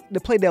 But to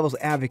play devil's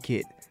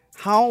advocate,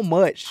 how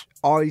much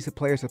are these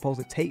players supposed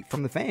to take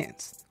from the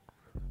fans?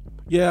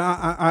 Yeah,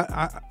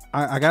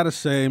 I gotta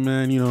say,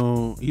 man,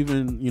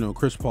 even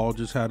Chris Paul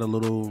just had a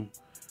little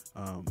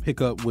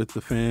hiccup with the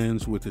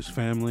fans, with his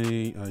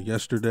family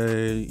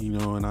yesterday,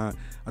 and I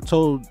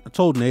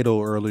told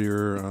Nato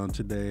earlier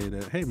today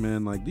that, hey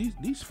man, like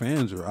these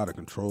fans are out of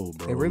control,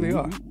 bro. They really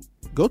are.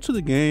 Go to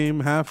the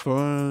game, have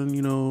fun,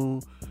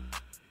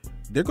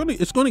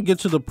 it's gonna get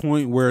to the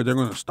point where they're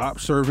gonna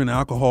stop serving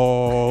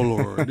alcohol,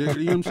 or you know what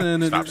I'm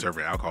saying? Stop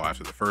serving alcohol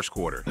after the first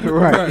quarter.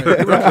 Right.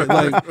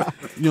 Like,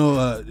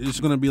 it's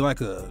gonna be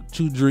like a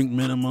 2-drink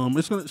minimum.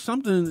 It's gonna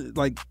something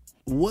like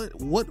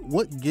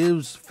what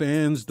gives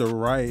fans the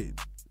right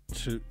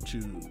to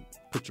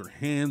put your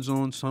hands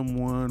on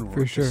someone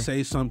or to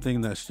say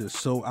something that's just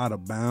so out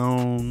of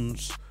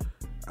bounds.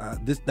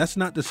 That's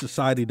not the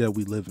society that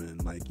we live in.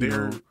 Like,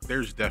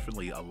 there's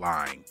definitely a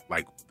line,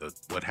 like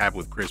what happened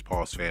with Chris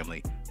Paul's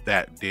family,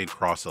 that did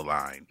cross a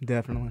line.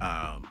 Definitely.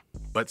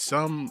 But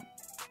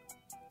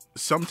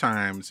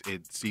sometimes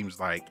it seems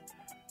like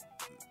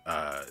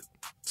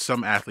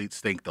some athletes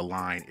think the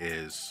line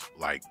is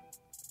like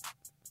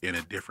in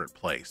a different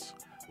place.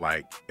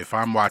 Like if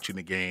I'm watching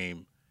the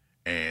game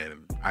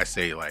and I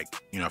say, like,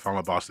 if I'm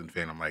a Boston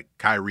fan, I'm like,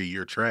 Kyrie,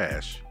 you're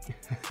trash.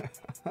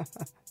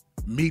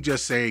 Me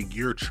just saying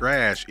you're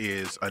trash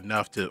is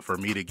enough for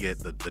me to get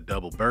the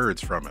double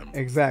birds from him.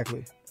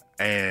 Exactly.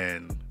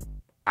 And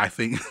I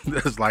think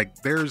there's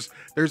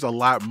a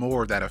lot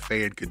more that a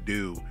fan could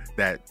do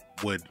that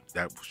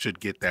should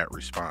get that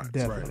response.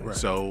 Definitely. Right.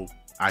 So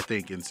I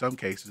think in some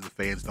cases the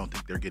fans don't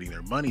think they're getting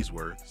their money's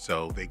worth,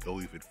 so they go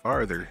even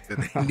farther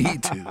than they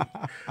need to.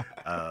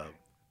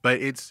 But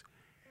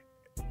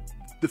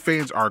the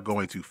fans are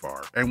going too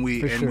far, and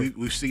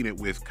we've seen it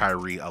with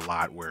Kyrie a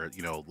lot. Where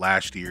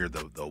last year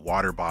the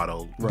water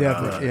bottle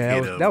definitely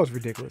that was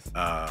ridiculous.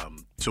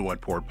 Someone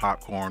poured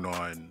popcorn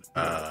on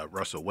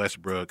Russell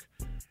Westbrook,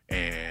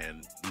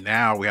 and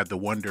now we have to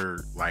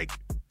wonder, like,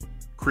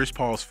 Chris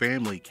Paul's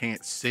family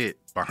can't sit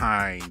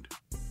behind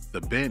the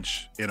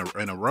bench in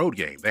a road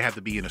game. They have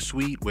to be in a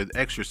suite with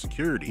extra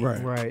security,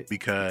 right?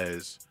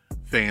 Because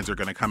fans are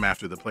going to come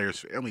after the players'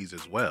 families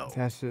as well.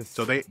 That's just...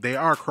 So they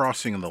are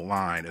crossing the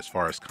line as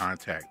far as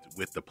contact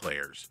with the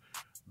players.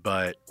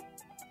 But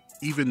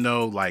even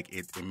though, like,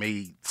 it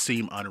may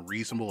seem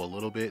unreasonable a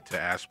little bit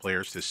to ask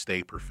players to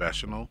stay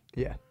professional,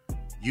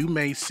 you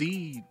may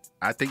see,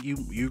 I think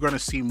you're going to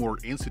see more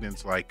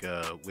incidents like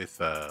with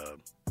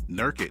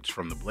Nurkic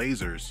from the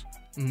Blazers.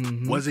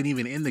 Wasn't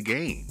even in the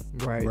game.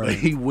 Right.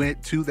 He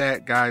went to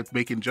that guy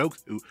making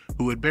jokes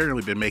who had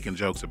barely been making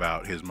jokes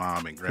about his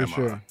mom and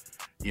grandma,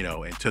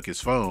 and took his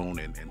phone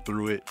and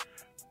threw it.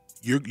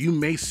 You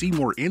may see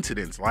more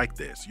incidents like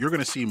this. You're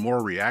going to see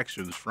more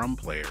reactions from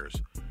players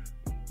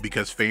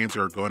because fans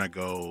are going to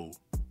go.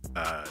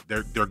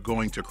 They're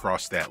going to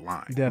cross that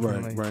line.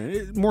 Definitely.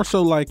 Right. More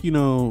so, like,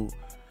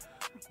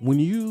 when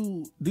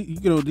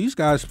these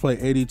guys play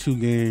 82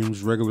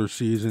 games regular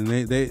season,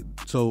 they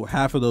so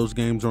half of those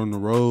games are on the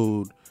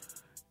road,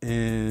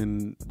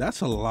 and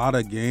that's a lot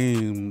of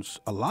games.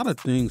 A lot of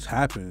things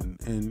happen,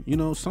 and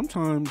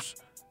sometimes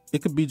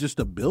it could be just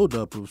a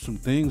buildup of some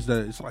things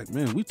that it's like,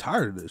 man, we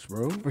tired of this,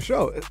 bro. For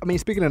sure. I mean,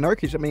 speaking of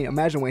Nurkic,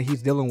 imagine what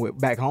he's dealing with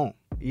back home,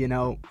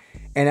 and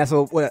that's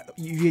what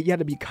you have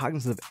to be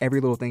cognizant of every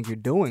little thing you're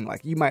doing.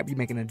 Like, you might be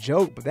making a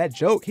joke, but that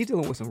joke, he's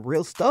dealing with some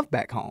real stuff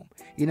back home.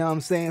 You know what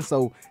I'm saying?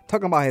 So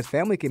talking about his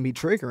family can be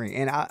triggering,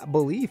 and I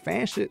believe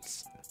fans should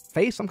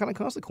face some kind of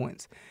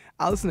consequence.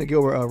 I listened to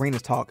Gilbert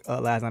Arenas talk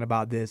last night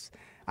about this.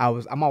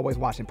 I'm always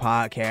watching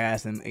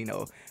podcasts and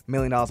 $1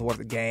 million worth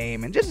of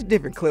game and just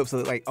different clips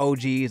of like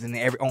OGs and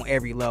on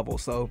every level.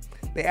 So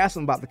they asked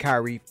him about the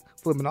Kyrie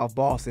flipping off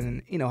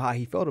Boston and how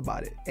he felt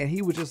about it, and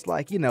he was just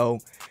like,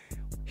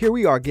 here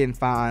we are getting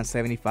fined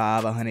 $75,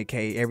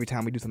 $100K every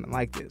time we do something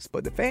like this,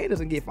 but the fan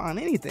doesn't get fined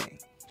anything.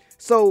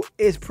 So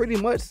it's pretty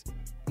much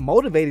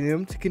motivating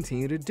them to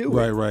continue to do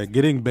it. Right.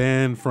 Getting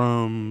banned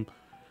from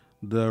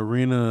the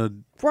arena,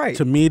 right,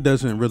 to me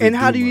doesn't really. And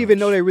how do you much. even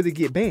know they really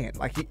get banned?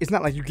 Like, it's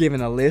not like you're giving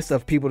a list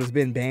of people that's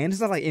been banned.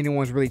 It's not like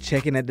anyone's really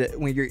checking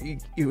when you're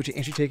with your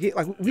entry ticket.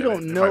 Like, we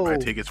don't know. Might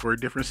buy tickets for a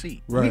different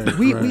seat. Right.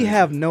 We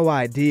have no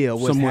idea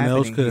what's Someone happening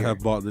else could here. have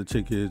bought the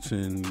tickets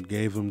and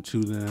gave them to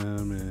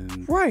them,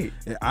 and right.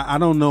 I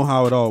don't know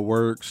how it all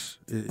works,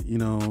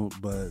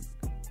 but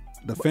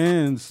the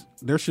fans,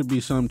 there should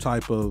be some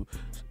type of,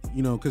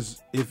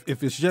 because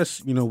if it's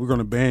just we're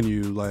gonna ban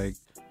you, like.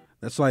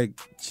 That's like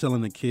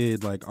telling a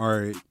kid, like, all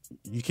right,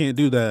 you can't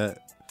do that,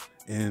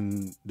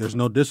 and there's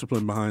no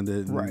discipline behind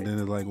it. And then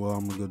it's like, well,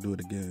 I'm going to go do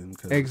it again.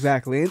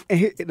 Exactly.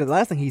 And the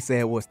last thing he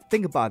said was,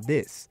 think about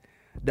this.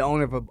 The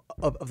owner of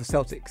the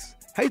Celtics,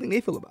 how do you think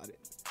they feel about it?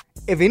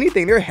 If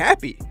anything, they're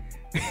happy.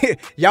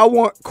 Y'all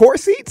want court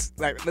seats?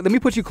 Like, let me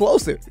put you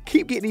closer.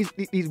 Keep getting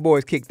these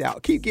boys kicked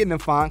out. Keep getting them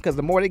fined, because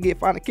the more they get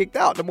fined and kicked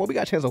out, the more we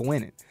got a chance of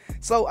winning.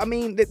 So, I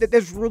mean,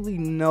 there's really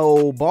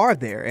no bar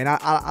there. And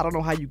I don't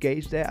know how you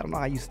gauge that. I don't know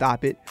how you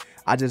stop it.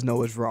 I just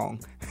know it's wrong.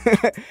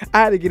 I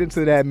had to get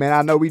into that, man.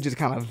 I know we just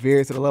kind of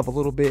veered to the left a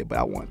little bit, but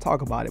I want to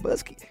talk about it. But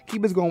let's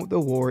keep us going with the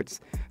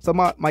awards. So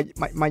my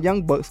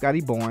young buck,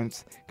 Scotty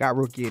Barnes, got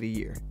Rookie of the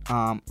Year.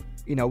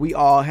 We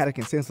all had a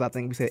consensus. I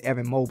think we said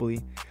Evan Mobley,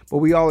 but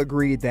we all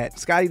agreed that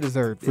Scotty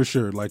deserved it. For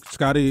sure. Like,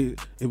 Scotty,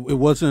 it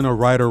wasn't a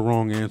right or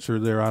wrong answer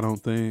there, I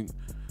don't think.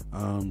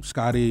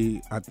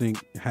 Scotty, I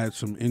think, had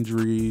some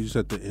injuries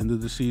at the end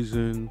of the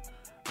season,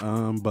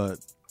 but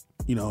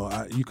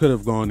you could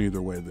have gone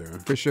either way there.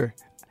 For sure.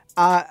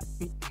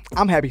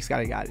 I'm happy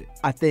Scotty got it.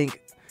 I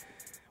think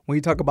when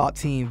you talk about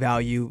team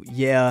value,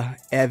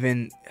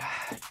 Evan,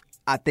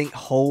 I think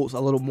holds a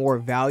little more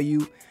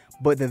value.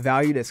 But the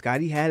value that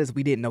Scotty had is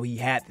we didn't know he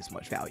had this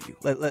much value.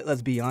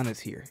 Let's be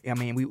honest here. I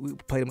mean, we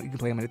played him. You can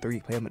play him at the 3,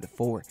 play him at the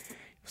 4.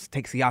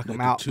 Take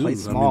Siakam out, play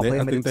small, play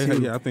him at the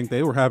 2. I think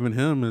they were having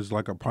him as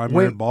like a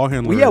primary ball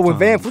handler. When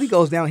Van Fleet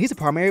goes down, he's a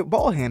primary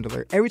ball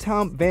handler. Every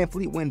time Van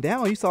Fleet went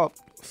down, you saw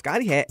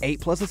Scotty had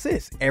 8+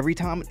 assists every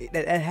time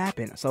that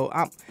happened. So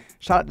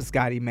shout out to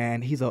Scotty,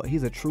 man. He's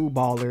a true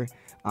baller.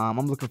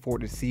 I'm looking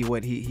forward to see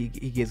what he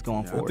gets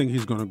going forward. I think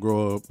he's going to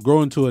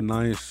grow into a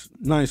nice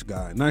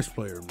guy, nice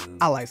player, man.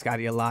 I like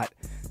Scotty a lot.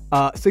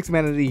 Sixth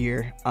Man of the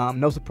Year.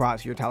 No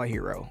surprise, you're Tyler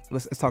Hero.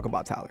 Let's talk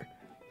about Tyler.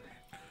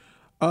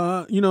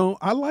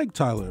 I like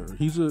Tyler.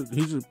 He's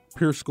a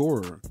pure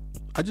scorer.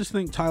 I just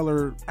think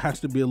Tyler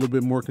has to be a little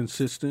bit more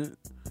consistent,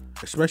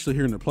 especially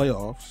here in the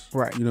playoffs.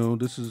 Right.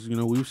 This is,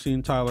 we've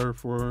seen Tyler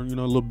for, a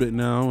little bit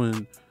now,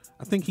 and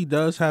I think he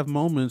does have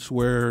moments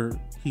where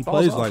he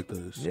plays like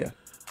this. Yeah.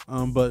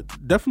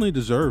 But definitely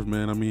deserved,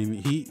 man. I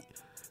mean,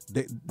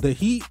 the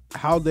Heat,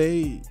 how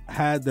they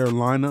had their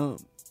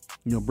lineup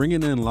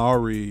bringing in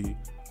Lowry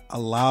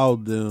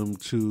allowed them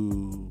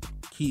to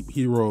keep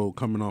Hero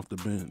coming off the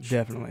bench.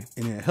 Definitely.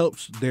 And it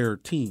helps their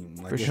team.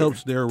 Like, it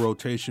helps their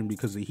rotation,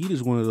 because the Heat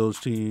is one of those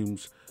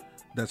teams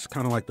that's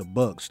kind of like the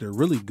Bucks. They're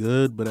really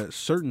good, but at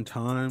certain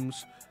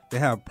times they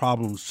have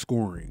problems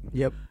scoring.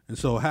 Yep. And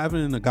so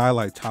having a guy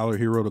like Tyler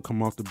Hero to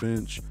come off the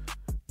bench,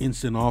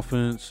 instant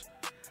offense,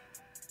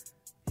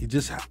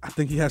 I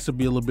think he has to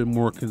be a little bit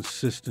more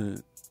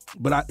consistent.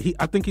 But I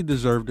think he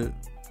deserved it.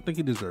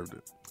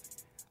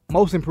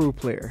 Most improved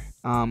player.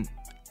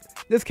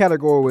 This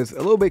category was a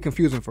little bit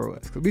confusing for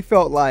us because we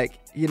felt like,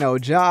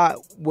 Ja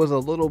was a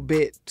little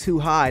bit too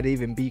high to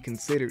even be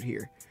considered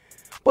here.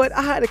 But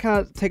I had to kind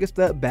of take a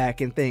step back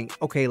and think,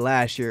 okay,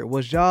 last year,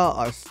 was Ja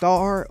a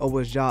star or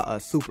was Ja a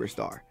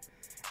superstar?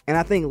 And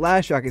I think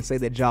last year I can say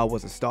that Ja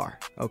was a star,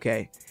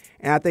 okay?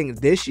 And I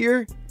think this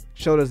year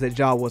showed us that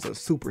Ja was a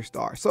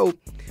superstar. So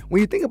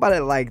when you think about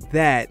it like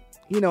that,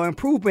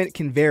 improvement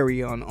can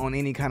vary on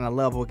any kind of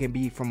level. It can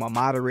be from a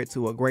moderate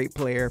to a great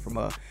player, from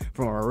a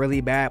really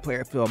bad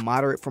player to a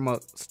moderate, from a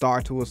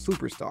star to a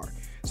superstar.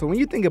 So when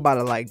you think about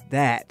it like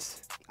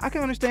that, I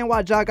can understand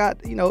why Ja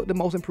got, the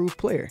most improved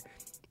player.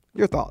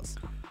 Your thoughts?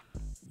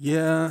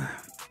 Yeah,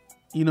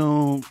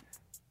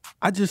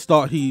 I just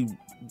thought the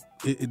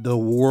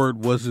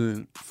award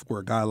wasn't for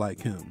a guy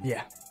like him.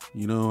 Yeah.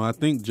 I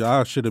think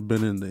Ja should have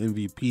been in the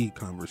MVP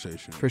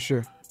conversation. For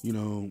sure.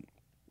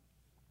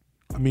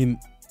 I mean,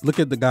 look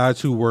at the guys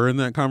who were in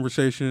that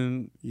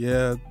conversation.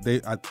 Yeah,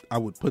 I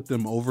would put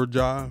them over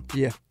Ja.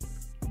 Yeah.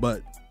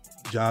 But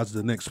Ja's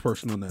the next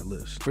person on that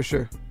list. For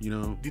sure. Do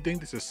you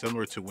think this is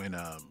similar to when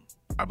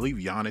I believe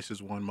Giannis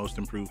is one most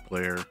improved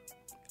player?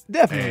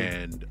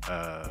 Definitely.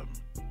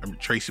 And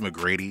Tracy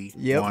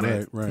McGrady won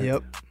it. Right.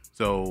 Yep.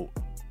 So,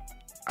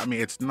 I mean,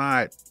 it's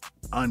not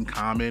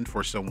uncommon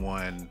for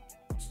someone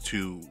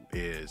to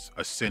is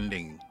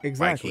ascending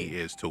like he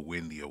is to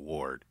win the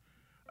award.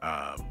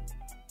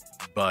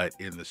 But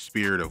in the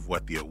spirit of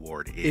what the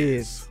award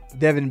is.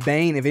 Devin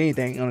Bain, if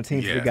anything, on the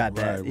team should have got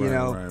that.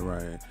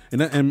 Right.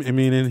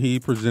 And he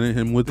presented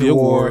him with the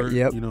award.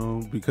 Yep.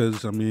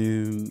 Because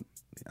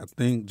I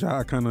think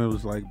Ja kind of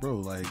was like, bro,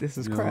 like, this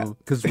is crap.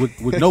 Because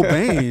with no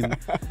Bain,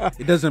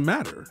 it doesn't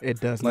matter. It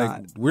does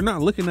not. We're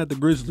not looking at the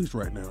Grizzlies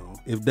right now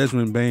if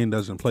Desmond Bain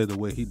doesn't play the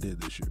way he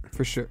did this year.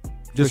 For sure.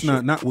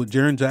 Not with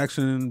Jaren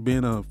Jackson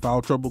being a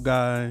foul trouble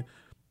guy.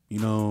 He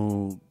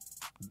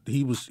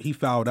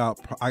fouled out.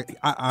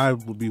 I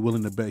would be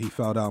willing to bet he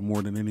fouled out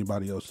more than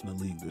anybody else in the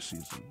league this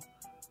season.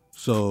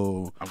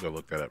 So I'm gonna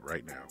look that up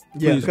right now.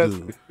 Please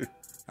do.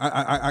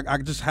 I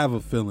just have a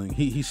feeling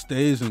he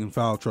stays in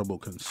foul trouble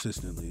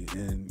consistently,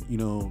 and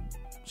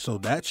so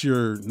that's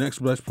your next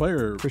best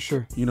player for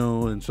sure.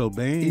 And so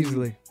Bain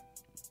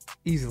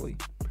easily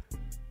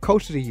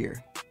coach of the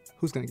year.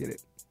 Who's gonna get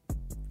it?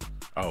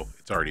 Oh,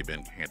 it's already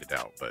been handed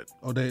out, but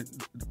they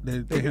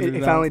handed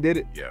it finally did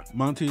it. Yeah,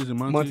 Monty, is it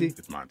Monty?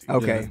 It's Monty.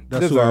 Okay, yeah,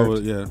 that's deserved. who I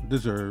would. Yeah,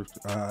 deserved.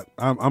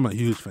 I'm a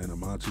huge fan of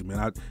Monty, man.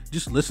 I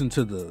just listen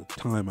to the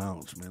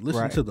timeouts, man.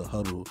 Listen to the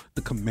huddle,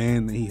 the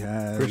command that he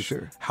has, for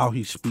sure. How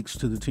he speaks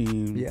to the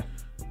team. Yeah,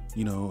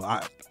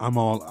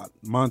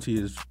 Monty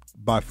is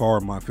by far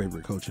my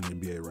favorite coach in the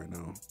NBA right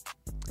now.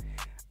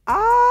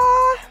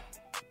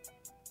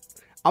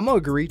 I'm gonna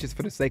agree just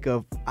for the sake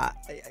of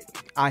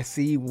I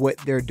see what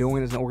they're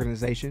doing as an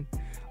organization.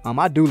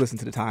 I do listen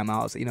to the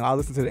timeouts. I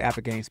listen to the after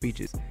game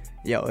speeches.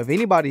 If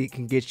anybody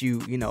can get you,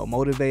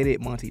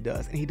 motivated, Monty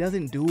does, and he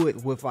doesn't do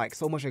it with like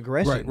so much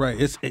aggression. Right.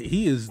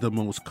 He is the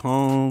most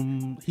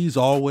calm. He's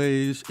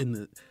always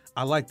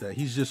I like that.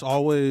 He's just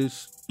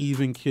always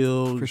even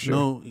keeled. For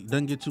sure. He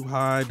doesn't get too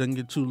high, doesn't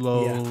get too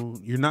low. Yeah.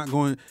 You're not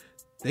going.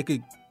 They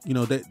could,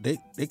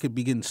 they could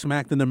be getting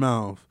smacked in the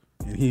mouth,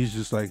 and he's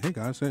just like, hey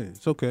guys, hey,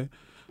 it's okay.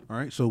 All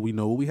right, so we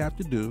know what we have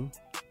to do.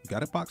 We got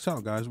to box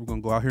out, guys. We're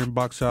going to go out here and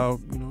box out.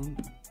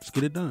 Let's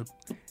get it done.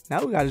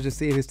 Now we got to just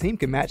see if his team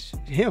can match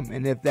him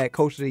and if that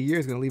coach of the year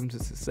is going to lead him to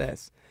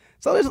success.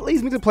 So this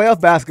leads me to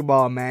playoff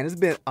basketball, man. It's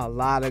been a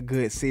lot of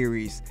good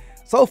series.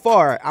 So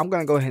far, I'm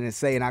going to go ahead and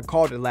say, and I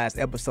called it last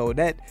episode,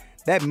 that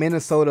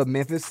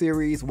Minnesota-Memphis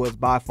series was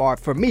by far,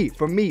 for me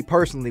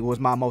personally, was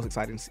my most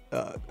exciting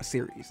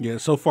series. Yeah,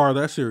 so far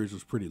that series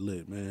was pretty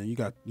lit, man. You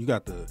got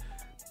the...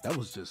 That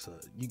was just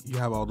you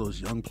have all those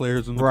young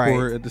players in the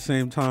court at the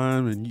same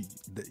time, and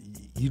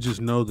you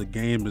just know the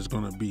game is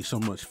going to be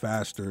so much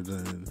faster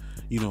than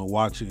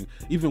watching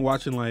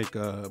like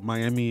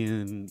Miami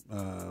and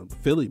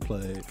Philly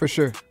play. For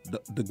sure,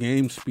 the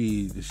game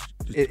speed is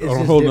it's on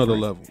a whole nother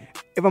level.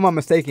 If I'm not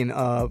mistaken,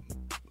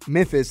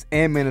 Memphis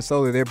and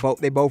Minnesota,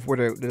 they both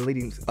were the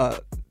leading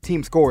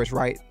team scorers,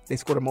 right? They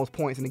scored the most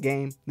points in the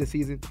game this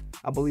season.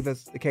 I believe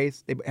that's the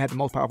case. They had the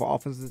most powerful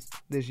offenses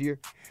this year.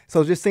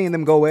 So just seeing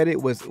them go at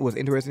it was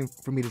interesting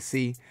for me to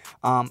see.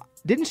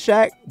 Didn't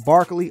Shaq,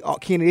 Barkley,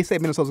 Kenny, they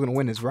said Minnesota's going to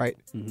win this, right?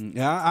 Mm-hmm.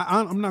 Yeah,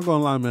 I'm not going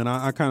to lie, man.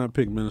 I kind of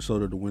picked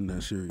Minnesota to win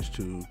that series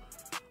too.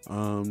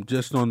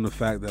 Just on the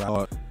fact that I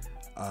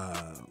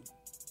thought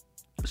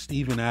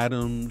Steven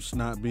Adams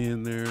not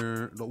being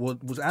there.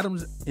 Was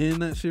Adams in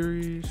that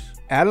series?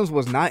 Adams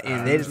was not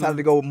in. They decided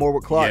to go more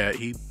with Clark.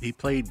 Yeah, he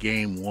played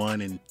game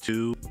 1 and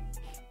 2.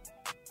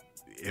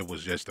 It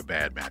was just a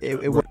bad matchup.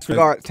 It was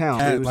Guard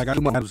Town. It was like I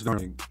too much. was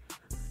going,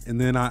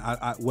 and then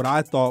I what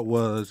I thought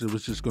was it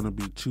was just going to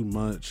be too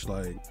much.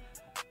 Like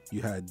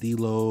you had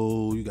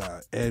D'Lo, you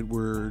got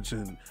Edwards,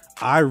 and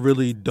I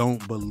really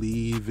don't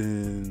believe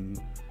in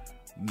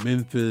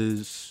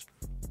Memphis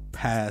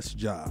past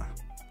Ja.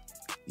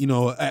 You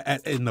know,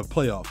 in the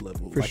playoff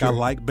level. For sure. I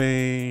like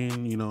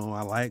Bane, you know,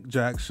 I like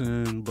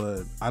Jackson,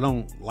 but I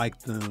don't like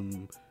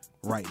them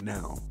right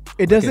now.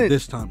 It doesn't at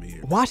this time of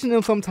year. Watching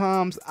them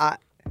sometimes,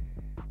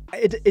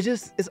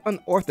 it's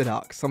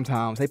unorthodox.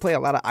 Sometimes they play a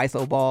lot of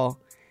iso ball.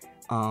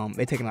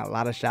 They're taking a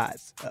lot of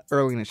shots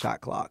early in the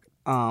shot clock.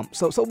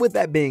 So with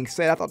that being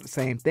said, I thought the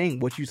same thing.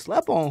 Who you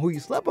slept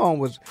on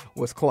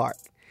was Clark.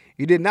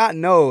 You did not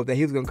know that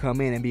he was going to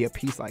come in and be a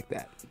piece like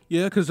that.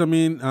 Yeah, because I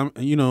mean,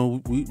 you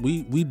know,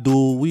 we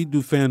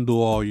do fan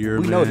duel all year,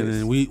 we man, know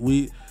this. and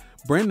we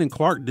Brandon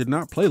Clark did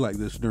not play like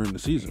this during the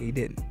season. He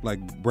didn't.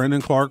 Like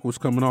Brandon Clark was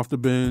coming off the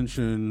bench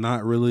and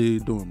not really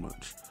doing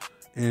much,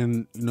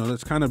 and you know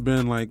that's kind of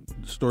been like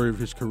the story of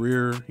his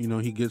career. You know,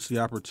 he gets the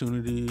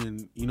opportunity,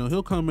 and you know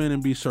he'll come in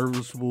and be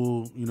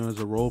serviceable, you know, as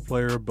a role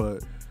player,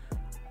 but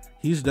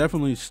he's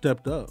definitely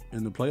stepped up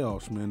in the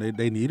playoffs, man.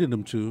 They needed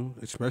him to,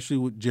 especially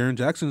with Jaren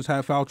Jackson's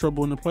had foul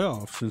trouble in the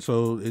playoffs. And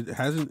so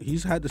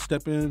he's had to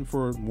step in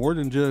for more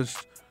than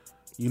just,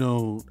 you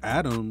know,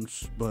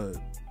 Adams, but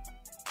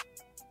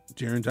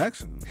Jaren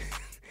Jackson.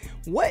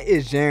 What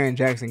is Jaren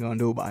Jackson going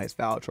to do about his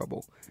foul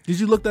trouble? Did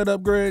you look that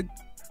up, Greg?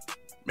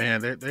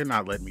 Man, they're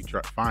not letting me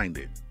find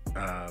it.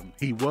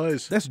 He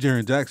was. That's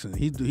Jaren Jackson.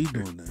 He's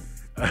doing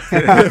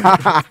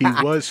that.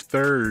 He was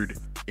third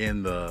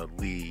in the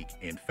league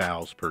in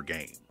fouls per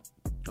game.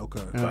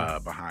 Okay.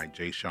 Behind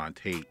Jayshawn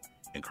Tate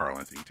and Karl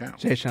Anthony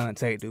Towns. Jayshawn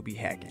Tate do be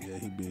hacking. Yeah,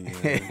 he be.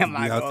 I'm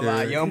not gonna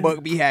lie, Young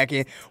Buck be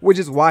hacking, which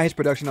is why his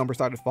production numbers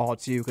started to fall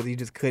too, because he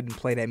just couldn't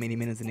play that many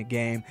minutes in the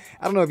game.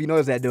 I don't know if you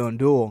noticed that during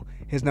duel,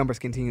 his numbers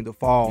continued to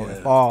fall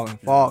and fall and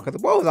fall because the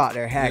boy was out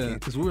there hacking.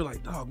 Because we were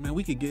like, dog, man,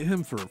 we could get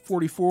him for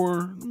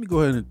 44. Let me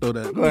go ahead and throw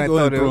that. Go ahead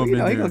and throw him in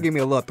there. He's gonna give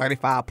me a little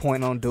 35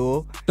 point on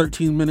duel.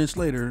 13 minutes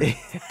later,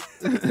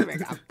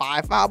 got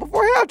 5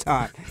 before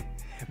halftime.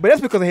 But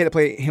that's because they had to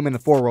play him in the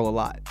 4 role a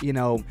lot. You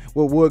know,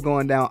 with Wood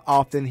going down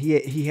often,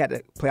 he had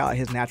to play out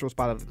his natural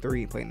spot of the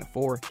 3 and play in the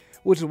 4,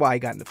 which is why he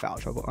got into foul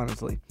trouble,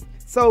 honestly.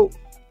 So,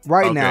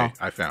 now.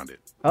 I found it.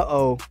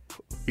 Uh-oh.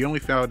 He only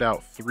fouled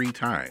out 3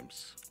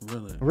 times.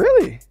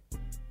 Really?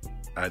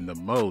 And the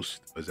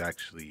most was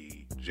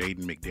actually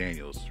Jaden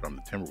McDaniels from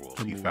the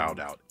Timberwolves. He fouled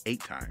out 8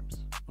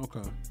 times.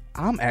 Okay.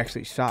 I'm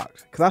actually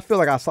shocked because I feel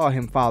like I saw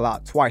him foul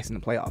out twice in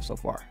the playoffs so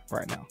far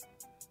right now.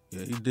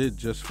 Yeah, he did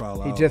just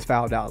foul out. He just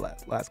fouled out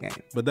last game.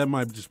 But that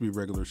might just be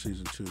regular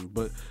season too.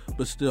 But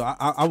still,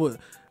 I would.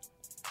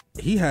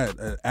 He had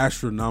an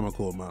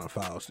astronomical amount of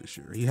fouls this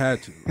year. He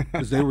had to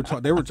because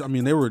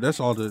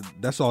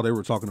that's all they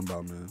were talking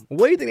about, man.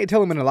 What do you think they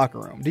tell him in the locker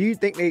room? Do you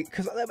think they?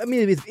 Because I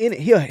mean, if he's in it,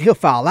 he'll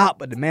foul out,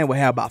 but the man will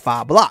have about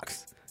 5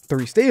 blocks,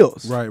 3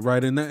 steals.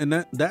 Right, and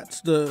that's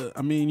the.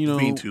 I mean, you know,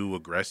 being too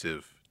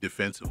aggressive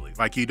defensively.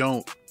 Like you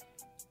don't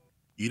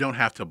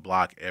have to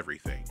block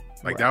everything.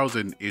 Like that was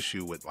an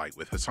issue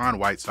with Hassan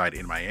Whiteside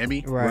in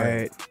Miami.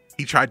 Right.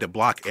 He tried to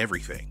block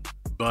everything,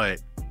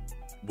 but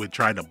with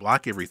trying to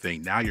block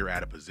everything, now you're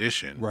at a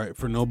position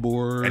for no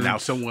board, and now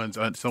someone's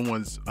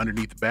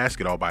underneath the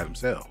basket all by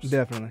themselves.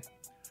 Definitely.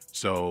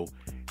 So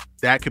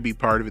that could be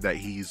part of it, that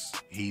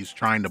he's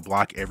trying to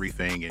block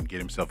everything and get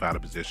himself out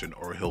of position,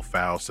 or he'll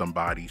foul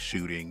somebody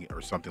shooting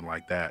or something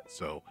like that.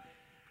 So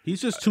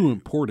he's just too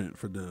important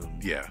for them.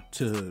 Yeah.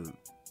 To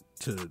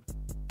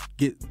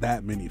get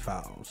that many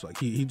fouls. Like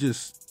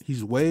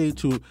he's way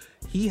too.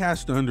 He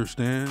has to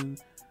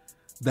understand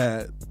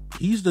that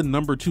he's the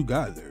number 2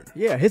 guy there.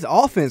 Yeah, his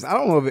offense, I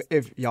don't know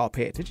if y'all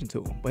pay attention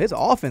to him, but his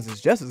offense is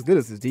just as good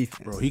as his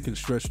defense. Bro, he can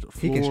stretch the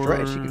floor. He can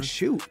stretch. He can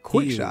shoot.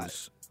 Quick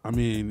shots. I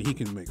mean, he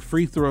can make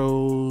free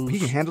throws. He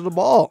can handle the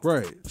ball.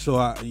 Right.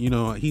 So,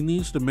 he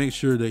needs to make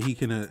sure that he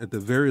can, at the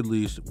very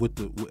least,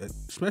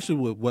 especially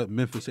with what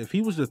Memphis, if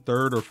he was the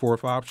 3rd or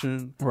 4th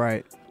option,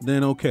 right,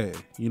 then okay.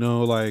 You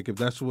know, like if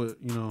that's what,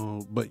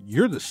 but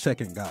you're the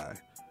 2nd guy.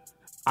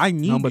 I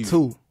need number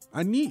 2.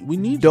 We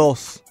need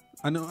Dos. You.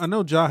 I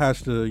know Ja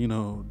has to,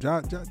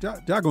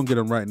 Ja gonna get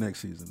him right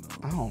next season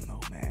though. I don't know,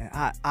 man.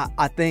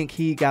 I think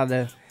he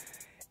gotta.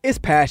 It's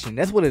passion.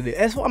 That's what it is.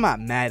 That's why I'm not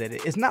mad at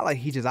it. It's not like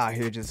he just out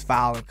here just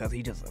fouling because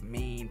he just a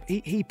mean.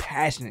 He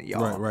passionate,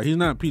 y'all. Right. He's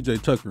not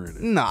PJ Tucker in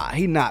it. Nah,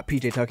 he not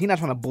PJ Tucker. He not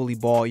trying to bully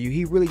ball you.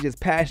 He really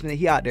just passionate.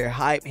 He out there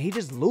hype. And he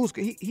just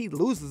he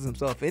loses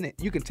himself in it.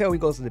 You can tell when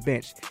he goes to the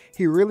bench.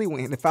 He really,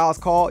 when the foul's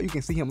called, you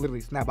can see him literally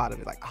snap out of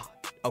it like, oh,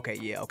 okay,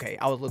 yeah, okay.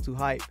 I was a little too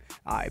hype.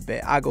 All right,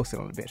 bet. I'll go sit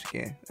on the bench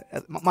again.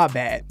 My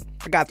bad.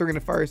 I got 3 in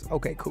the first.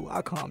 Okay, cool.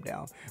 I'll calm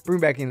down. Bring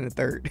me back in the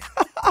 3rd.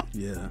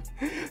 Yeah.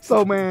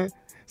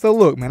 So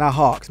look, man, our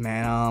Hawks,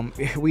 man.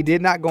 We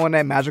did not go on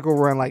that magical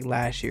run like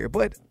last year,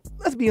 but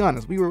let's be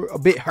honest, we were a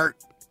bit hurt.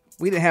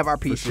 We didn't have our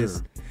pieces.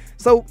 Sure.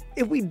 So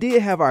if we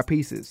did have our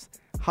pieces,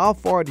 how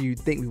far do you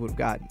think we would have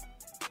gotten?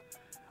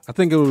 I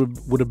think it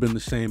would have been the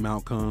same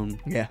outcome.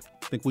 Yeah.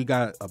 I think we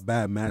got a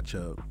bad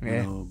matchup. Yeah.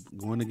 You know,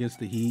 going against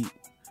the Heat.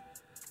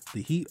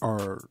 The Heat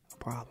are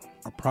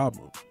a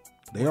problem.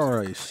 They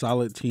are a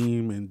solid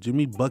team, and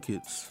Jimmy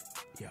Buckets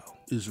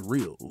is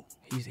real.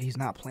 He's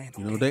not playing.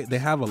 You know, they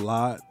have a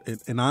lot,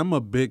 and I'm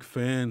a big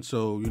fan.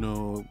 So, you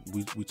know,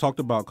 we talked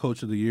about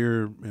Coach of the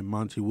Year and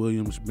Monty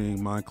Williams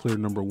being my clear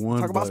number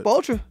one. Talk about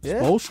Spoelstra.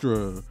 Yeah.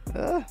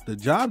 Spoelstra, the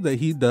job that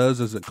he does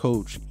as a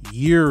coach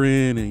year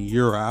in and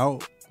year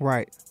out.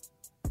 Right.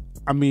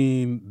 I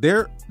mean,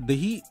 the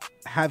Heat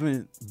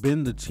haven't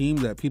been the team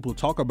that people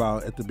talk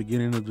about at the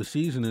beginning of the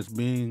season as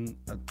being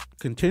a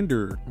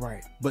contender.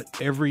 Right. But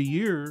every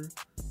year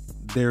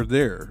they're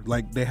there.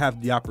 Like, they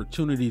have the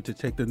opportunity to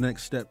take the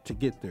next step to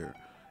get there.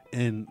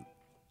 And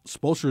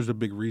Spoelstra is a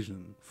big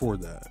reason for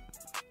that.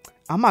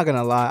 I'm not going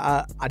to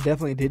lie. I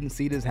definitely didn't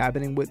see this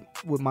happening with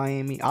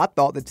Miami. I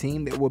thought the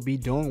team that would be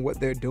doing what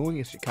they're doing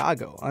is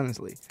Chicago,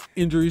 honestly.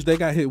 Injuries, they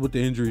got hit with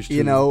the injuries too.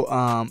 You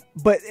know,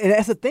 but and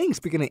that's the thing.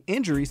 Speaking of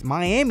injuries,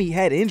 Miami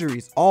had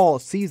injuries all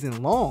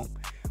season long.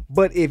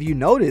 But if you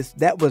notice,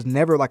 that was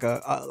never like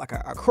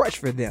a crutch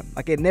for them.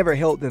 Like, it never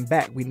held them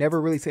back. We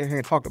never really sat here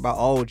and talked about,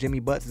 oh, Jimmy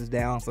Butts is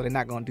down, so they're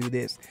not going to do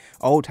this.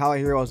 Oh, Tyler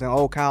Hero's down.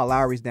 Oh, Kyle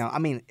Lowry's down. I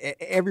mean,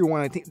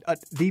 everyone,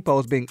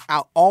 Depot's been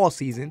out all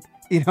season.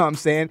 You know what I'm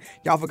saying?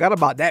 Y'all forgot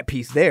about that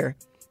piece there.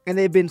 And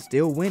they've been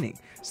still winning.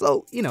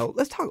 So, you know,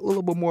 let's talk a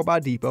little bit more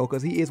about Depot,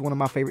 because he is one of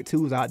my favorite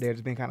twos out there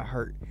that's been kind of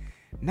hurt.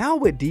 Now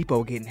with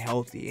Depot getting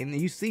healthy, and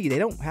you see they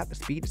don't have to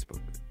speed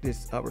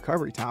this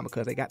recovery time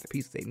because they got the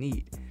pieces they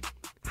need.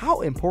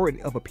 How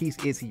important of a piece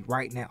is he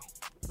right now?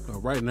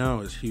 Right now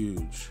is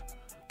huge.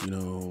 You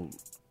know,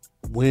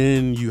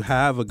 when you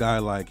have a guy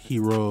like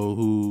Hero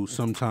who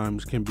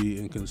sometimes can be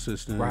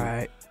inconsistent.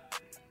 Right.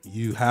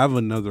 You have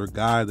another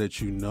guy that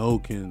you know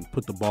can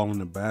put the ball in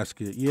the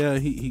basket. Yeah,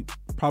 he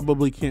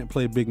probably can't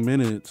play big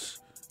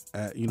minutes,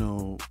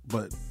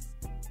 but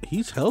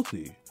he's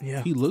healthy.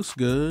 Yeah. He looks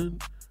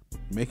good,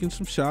 making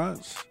some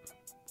shots.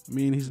 I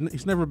mean,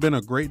 he's never been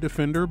a great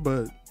defender,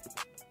 but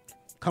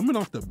coming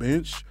off the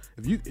bench,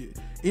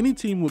 any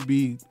team would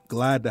be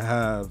glad to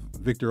have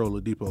Victor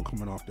Oladipo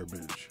coming off their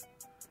bench.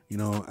 You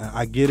know,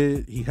 I get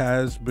it. He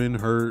has been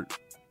hurt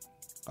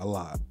a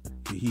lot.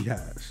 He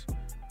has.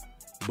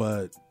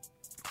 But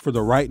for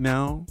the right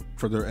now,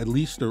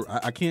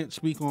 I can't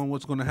speak on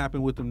what's going to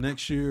happen with him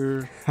next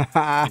year.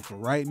 But for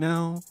right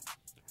now,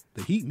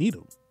 the Heat need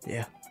him.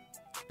 Yeah.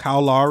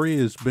 Kyle Lowry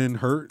has been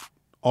hurt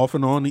off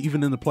and on,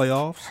 even in the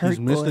playoffs. He's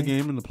missed a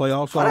game in the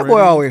playoffs already. That boy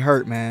always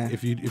hurt, man.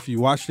 If you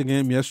watched the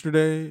game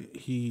yesterday,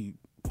 he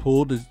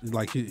pulled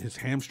his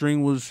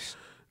hamstring was.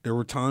 There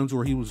were times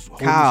where he was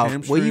holding Kyle, his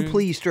hamstring. will you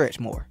please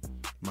stretch more?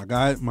 My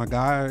guy.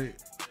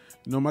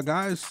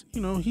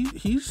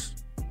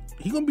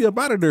 He's gonna be up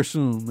out of there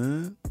soon,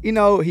 man. You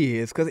know he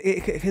is, cause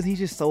he's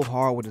just so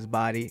hard with his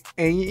body.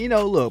 And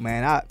look,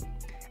 man, I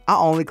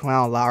only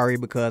clown Lowry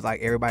because like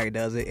everybody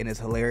does it and it's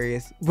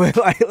hilarious. But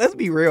like, let's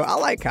be real, I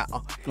like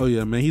Kyle. Oh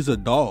yeah, man, he's a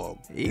dog.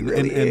 He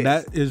really is. And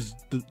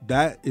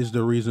that is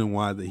the reason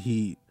why the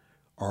Heat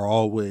are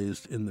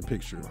always in the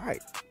picture.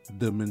 Right.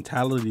 The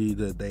mentality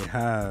that they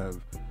have.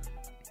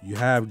 You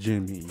have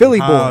Jimmy, Philly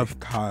you have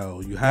boy.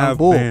 Kyle, you have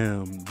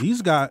Bam.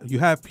 These guys, you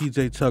have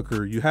PJ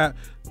Tucker. You have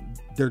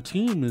their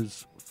team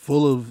is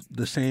full of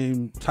the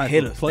same type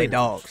of players. They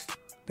dogs.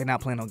 They're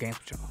not playing no games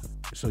with y'all.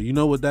 So you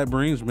know what that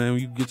brings, man.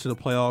 When you get to the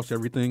playoffs,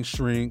 everything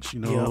shrinks.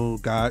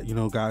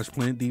 Guys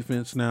playing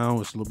defense now.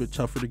 It's a little bit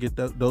tougher to get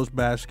those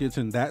baskets,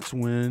 and that's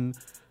when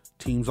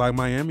teams like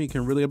Miami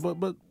can really.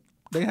 But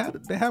they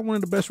had one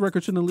of the best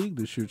records in the league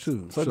this year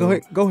too. So go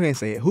ahead and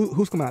say it.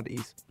 Who's coming out the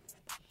East?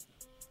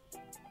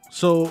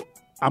 So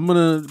I'm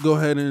gonna go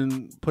ahead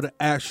and put an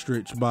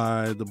asterisk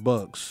by the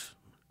Bucks,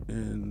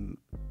 and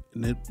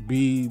it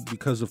be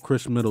because of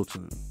Chris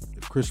Middleton.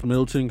 If Chris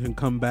Middleton can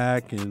come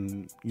back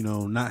and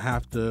not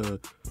have to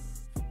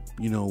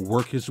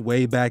work his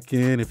way back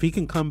in, if he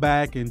can come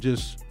back and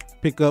just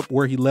pick up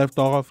where he left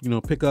off,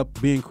 pick up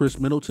being Chris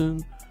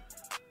Middleton,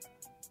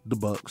 the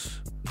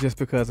Bucks. Just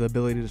because of the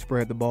ability to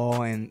spread the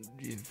ball and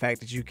the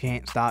fact that you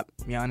can't stop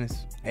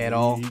Giannis at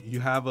all. You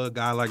have a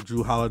guy like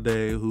Drew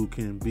Holiday who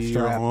can be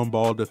your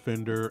on-ball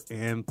defender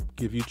and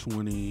give you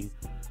 20.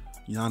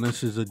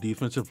 Giannis is a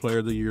defensive player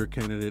of the year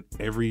candidate.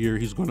 Every year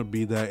he's going to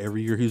be that.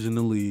 Every year he's in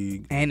the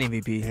league. And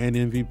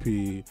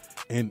MVP.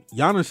 And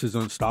Giannis is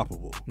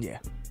unstoppable. Yeah.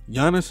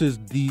 Giannis is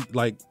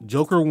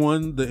Joker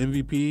won the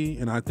MVP,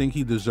 and I think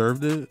he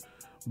deserved it.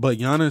 But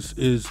Giannis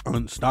is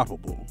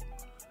unstoppable.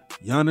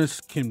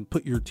 Giannis can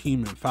put your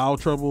team in foul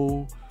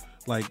trouble.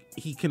 Like,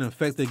 he can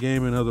affect the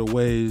game in other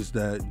ways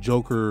that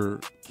Joker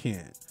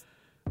can't.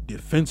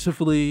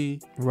 Defensively.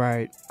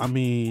 Right. I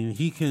mean,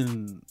 he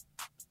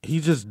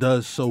just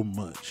does so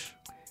much.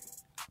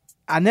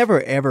 I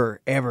never,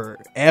 ever, ever,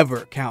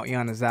 ever count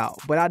Giannis out.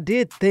 But I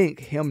did think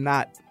him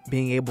not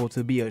being able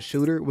to be a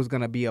shooter was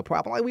going to be a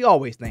problem. Like we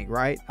always think,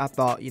 right? I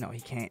thought, he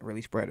can't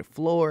really spread the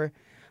floor.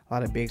 A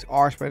lot of bigs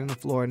are spreading the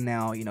floor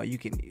now. You know, you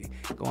can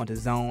go into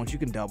zones, you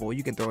can double,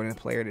 you can throw in a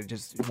player that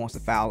just wants to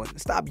foul and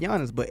stop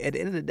Giannis. But at the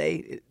end of the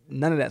day,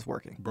 none of that's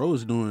working. Bro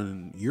is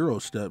doing Euro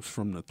steps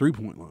from the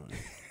 3-point line.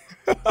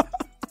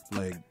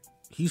 Like,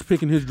 he's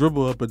picking his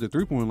dribble up at the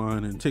 3-point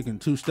line and taking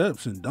 2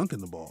 steps and dunking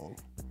the ball.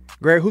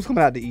 Greg, who's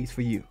coming out the East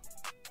for you?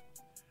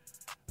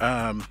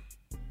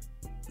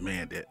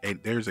 Man,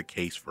 there's a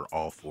case for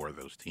all 4 of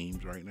those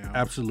teams right now.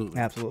 Absolutely.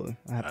 Absolutely.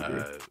 I have to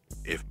agree.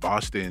 If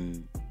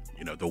Boston,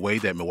 you know, the way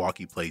that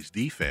Milwaukee plays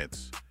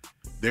defense,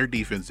 their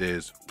defense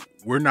is,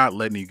 we're not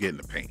letting you get in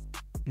the paint.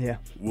 Yeah.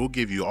 We'll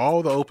give you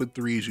all the open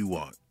threes you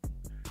want.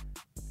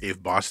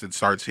 If Boston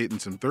starts hitting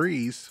some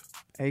threes,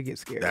 they get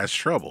scared. That's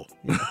trouble.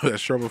 Yeah.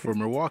 That's trouble for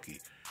Milwaukee.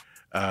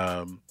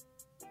 And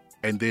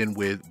then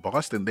with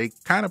Boston, they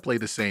kind of play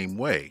the same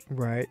way.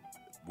 Right.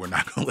 We're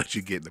not going to let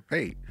you get in the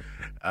paint.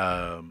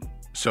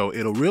 So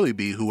it'll really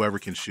be whoever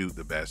can shoot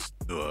the best,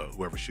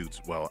 whoever shoots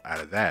well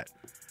out of that.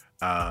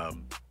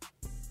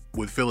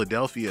 With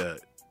Philadelphia,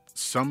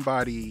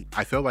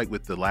 I felt like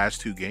with the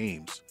last 2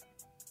 games,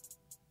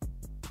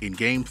 in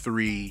game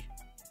 3,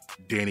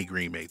 Danny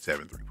Green made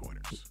 7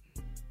 3-pointers.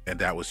 And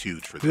that was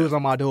huge for them. He was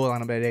on my dual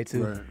lineup that day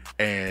too. Right.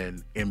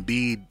 And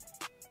Embiid,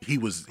 he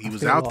was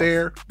out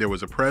there. There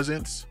was a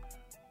presence,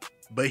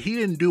 but he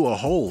didn't do a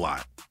whole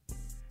lot.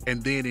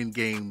 And then in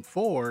game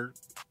 4,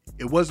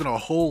 it wasn't a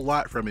whole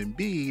lot from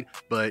Embiid,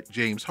 but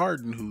James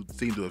Harden, who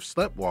seemed to have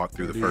sleptwalked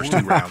through the first 2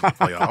 rounds of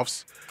the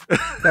playoffs,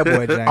 that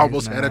boy James,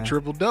 almost had a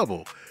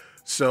triple-double.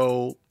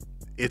 So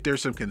if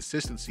there's some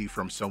consistency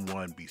from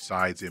someone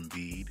besides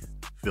Embiid,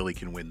 Philly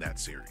can win that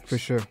series. For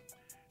sure.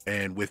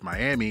 And with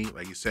Miami,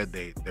 like you said,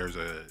 there's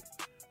a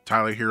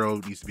Tyler Hero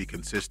needs to be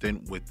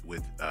consistent with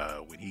when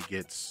he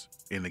gets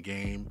in the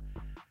game.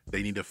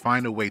 They need to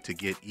find a way to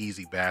get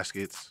easy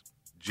baskets.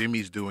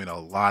 Jimmy's doing a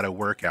lot of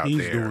work out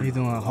there. He's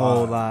doing a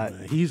whole lot.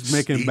 He's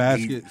making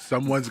baskets.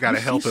 Someone's got to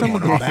help him some on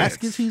of the offense.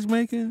 Baskets he's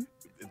making.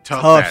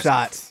 Tough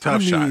shots.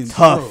 Tough shots.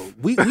 Bro,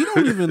 we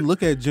don't even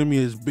look at Jimmy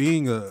as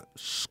being a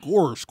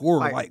scorer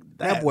like that.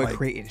 That boy like,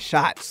 creating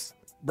shots.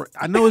 Bro,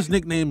 I know his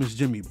nickname is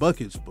Jimmy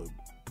Buckets, but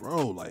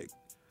bro, like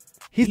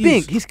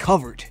he's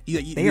covered.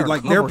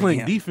 They're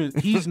playing him. defense.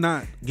 He's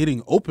not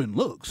getting open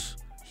looks.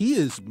 He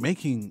is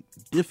making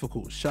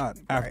difficult shot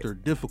after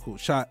difficult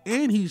shot,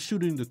 and he's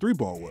shooting the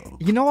 3-ball well.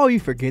 You know how you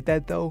forget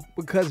that though?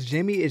 Because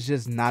Jimmy is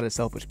just not a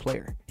selfish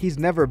player. He's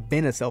never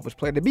been a selfish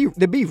player. To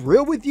be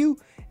real with you,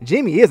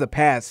 Jimmy is a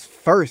pass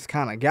first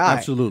kind of guy.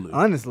 Absolutely.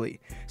 Honestly.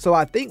 So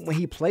I think when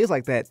he plays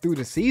like that through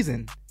the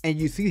season and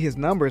you see his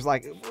numbers,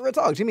 like real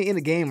talk, Jimmy in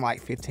the game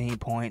like 15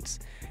 points,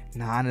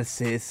 9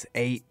 assists,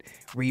 8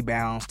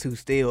 rebounds, 2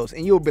 steals,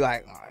 and you'll be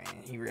like, oh,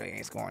 he really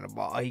ain't scoring the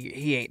ball.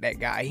 He ain't that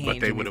guy. But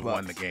they would have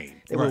won the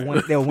game. They would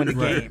win the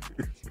game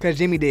because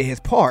Jimmy did his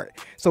part.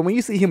 So when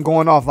you see him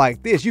going off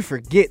like this, you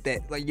forget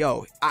that, like,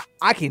 yo,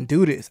 I can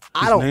do this.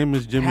 His name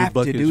is Jimmy have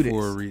Buckets to do this.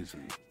 for a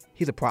reason.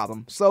 He's a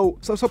problem. So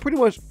pretty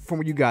much from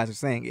what you guys are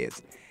saying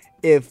is,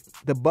 if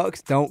the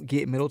Bucks don't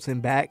get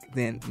Middleton back,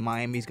 then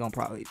Miami's gonna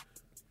probably.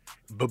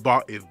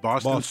 But if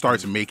Boston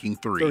starts making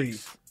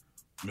threes,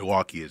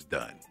 Milwaukee is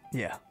done.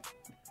 Yeah.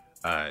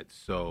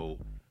 So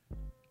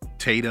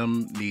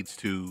Tatum needs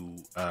to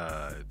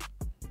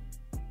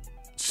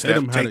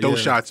take those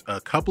shots a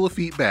couple of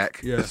feet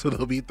back, so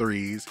they'll be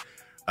threes.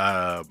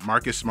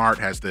 Marcus Smart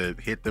has to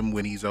hit them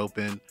when he's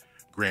open.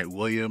 Grant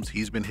Williams,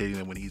 he's been hitting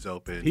them when he's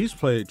open. He's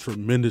played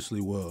tremendously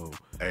well.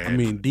 I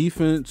mean,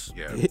 defense.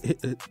 Yeah.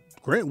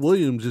 Grant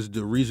Williams is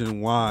the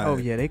reason why. Oh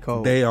yeah,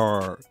 they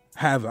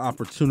have an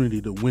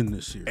opportunity to win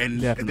this series.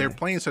 And they're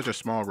playing such a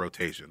small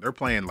rotation. They're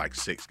playing like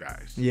 6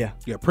 guys. Yeah.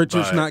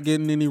 Pritchard's not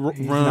getting any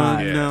run.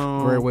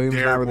 No.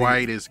 Derek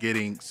White is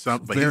getting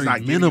some, but he's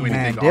not giving you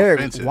anything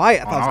Derek offensive.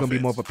 White, I thought it was going to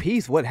be more of a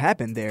piece. What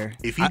happened there?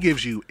 If he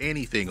gives you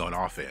anything on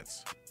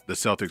offense, the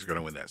Celtics are going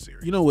to win that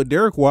series. You know, with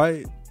Derek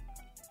White,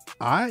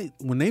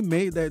 when they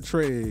made that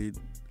trade,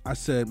 I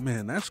said,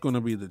 man, that's going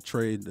to be the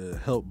trade to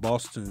help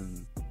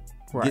Boston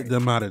get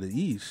them out of the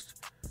East.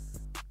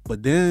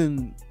 But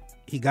then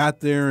he got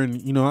there,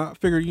 and, I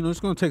figured, it's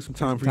going to take some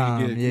time for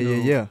you to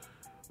get, Yeah.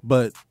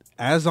 But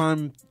as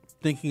I'm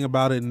thinking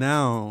about it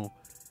now,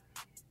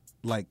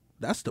 like,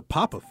 that's the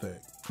Pop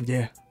effect.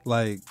 Yeah.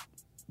 Like,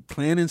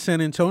 playing in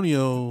San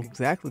Antonio.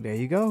 Exactly. There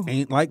you go.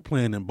 Ain't like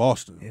playing in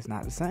Boston. It's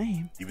not the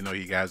same. Even though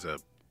he has a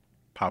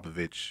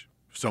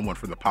someone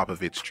from the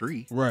Popovich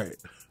tree. Right.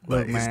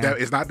 But it's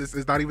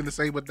not even the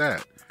same with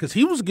that. Because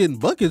he was getting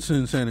buckets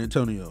in San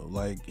Antonio.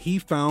 Like, he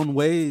found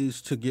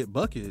ways to get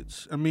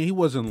buckets. I mean, he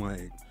wasn't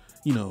like,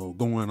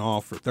 going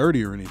off for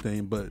 30 or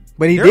anything, but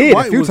he did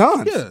a few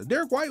times. Yeah,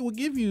 Derek White would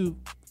give you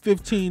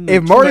 15.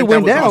 If Murray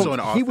went down,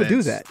 he would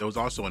do that. There was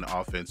also an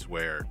offense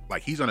where,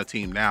 like, he's on a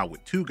team now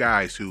with 2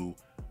 guys who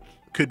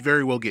could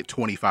very well get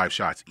 25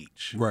 shots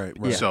each. Right.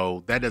 Yeah.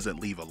 So that doesn't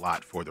leave a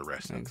lot for the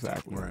rest of them.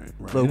 Exactly.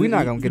 Right. Look, we're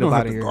not going to get up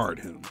out of here. Guard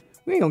him.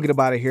 We ain't going to get up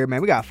out of here,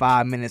 man. We got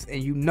 5 minutes,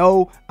 and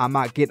I'm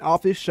not getting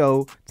off this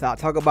show to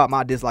talk about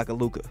my dislike of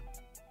Luka.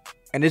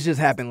 And this just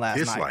happened last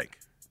night. Dislike?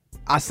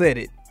 I said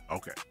it.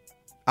 Okay.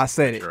 I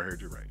said it. Sure, I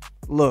heard you right.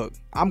 look,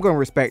 I'm gonna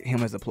respect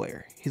him as a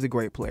player. He's a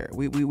great player.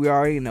 We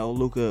already know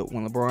Luka.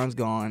 When LeBron's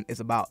gone, it's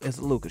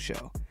a Luka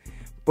show.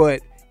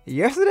 But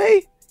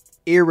yesterday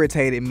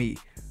irritated me.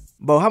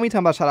 Bo, how many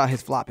times I shout out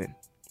his flopping?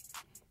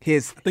 I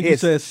think you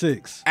said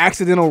 6.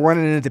 Accidental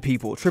running into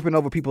people, tripping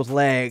over people's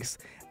legs,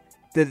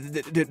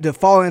 the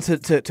falling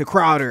to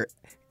Crowder.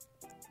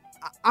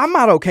 I'm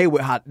not okay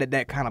with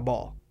that kind of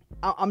ball.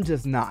 I'm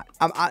just not.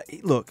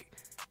 Look,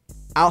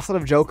 outside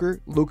of Joker,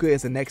 Luka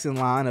is the next in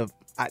line of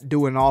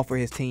doing all for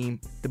his team.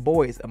 The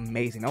boy is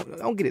amazing.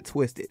 Don't get it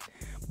twisted.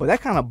 But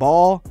that kind of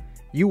ball,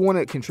 you want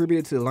to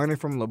contribute to learning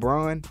from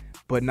LeBron,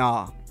 but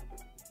nah,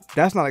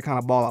 that's not the kind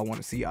of ball I want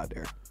to see out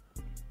there.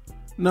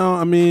 No,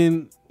 I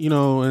mean,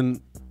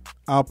 and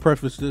I'll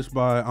preface this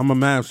by I'm a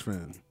Mavs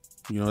fan.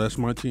 That's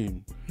my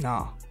team.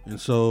 Nah. And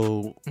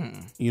so,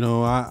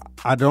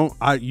 I don't,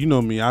 you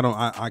know me,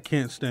 I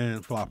can't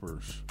stand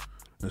floppers.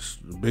 That's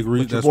a big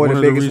reason. That's one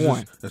of the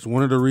reasons. That's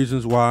one of the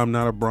reasons why I'm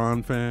not a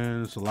Bron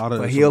fan. It's a lot of.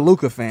 But he a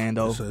Luka fan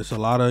though. It's a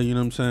lot of, you know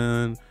what I'm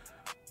saying.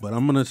 But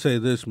I'm gonna say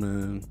this,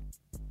 man.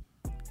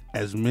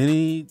 As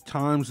many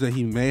times that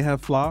he may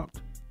have flopped,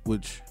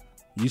 which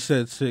you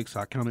said 6,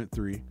 I counted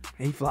 3.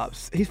 He flopped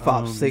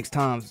 6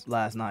 times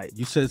last night.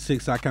 You said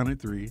 6, I counted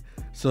 3.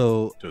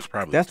 So it's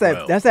probably that's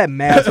 12. That's that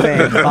Mavs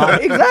fan.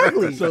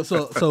 Exactly.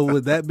 So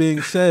with that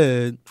being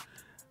said,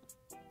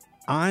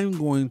 I'm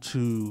going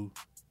to.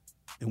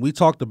 And we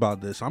talked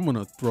about this. I'm going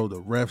to throw the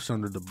refs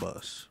under the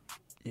bus.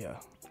 Yeah.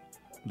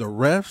 The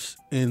refs,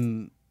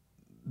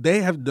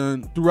 they have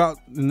done throughout,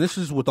 and this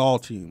is with all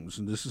teams,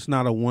 and this is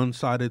not a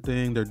one-sided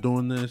thing. They're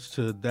doing this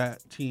to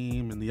that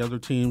team and the other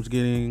team's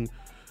getting,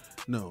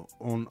 no,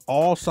 on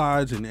all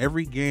sides in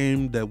every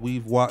game that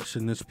we've watched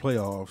in this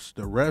playoffs,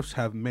 the refs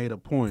have made a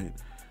point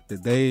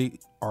that they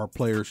are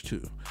players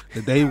too,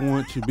 that they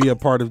want to be a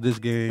part of this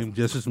game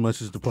just as much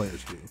as the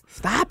players do.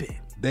 Stop it.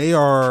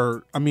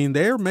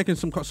 They're making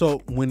some.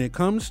 So when it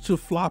comes to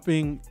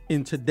flopping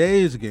in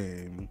today's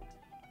game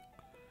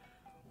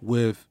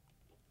with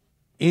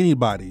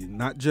anybody,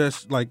 not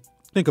just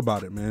think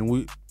about it,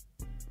 man.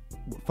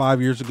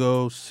 5 years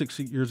ago, 6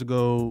 years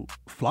ago,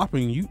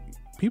 flopping,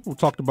 people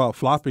talked about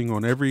flopping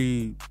on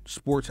every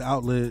sports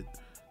outlet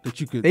that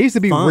you could. They used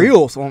to be find.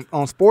 reels on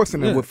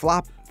SportsCenter with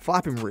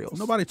flopping reels.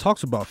 Nobody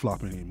talks about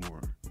flopping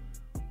anymore.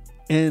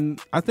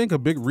 And I think a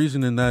big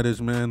reason in that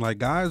is, man,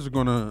 guys are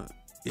gonna.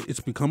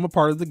 It's become a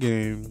part of the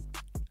game,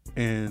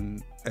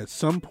 and at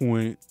some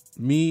point,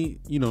 me,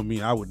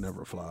 I would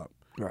never flop.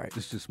 Right.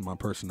 It's just my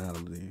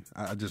personality.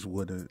 I just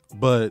wouldn't.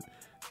 But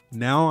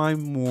now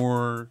I'm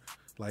more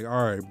all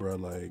right, bro,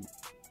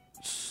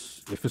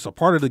 if it's a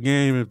part of the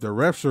game, if the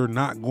refs are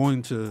not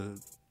going to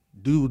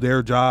do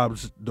their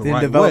jobs the right way.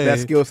 Then develop that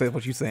skill set,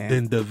 what you saying.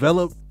 Then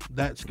develop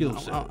that skill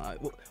set.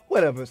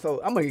 Whatever. So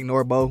I'm going to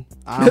ignore Bo.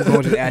 I'm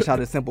going to ask y'all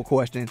this simple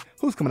question.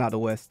 Who's coming out the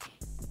West?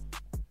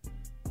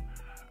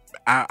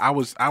 I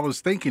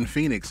was thinking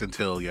Phoenix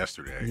until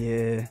yesterday.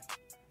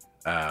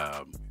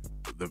 Yeah.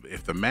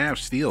 If the Mavs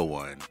steal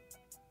one,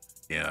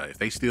 if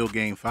they steal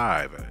Game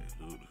 5,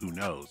 who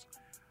knows?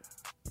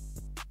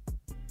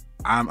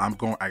 I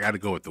got to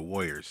go with the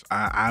Warriors.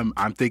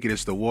 I'm thinking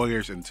it's the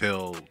Warriors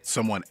until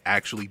someone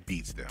actually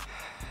beats them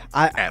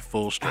at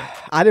full strength.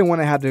 I didn't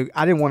want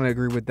to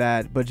agree with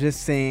that, but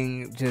just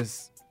seeing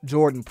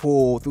Jordan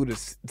Poole through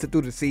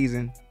the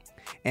season.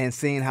 And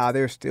seeing how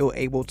they're still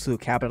able to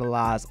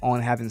capitalize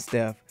on having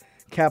Steph,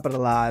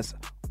 capitalize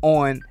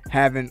on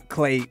having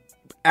Clay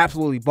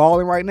absolutely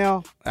balling right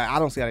now, I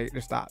don't see how they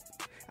stop.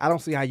 I don't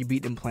see how you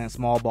beat them playing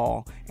small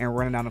ball and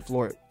running down the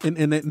floor.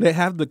 And they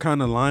have the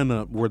kind of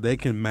lineup where they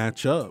can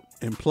match up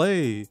and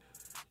play,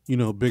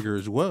 bigger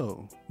as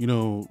well.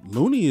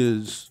 Looney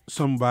is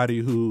somebody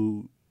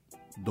who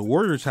the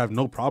Warriors have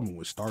no problem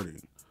with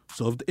starting.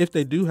 So if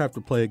they do have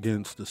to play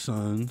against the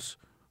Suns,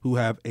 who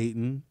have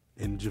Ayton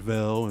and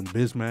JaVale and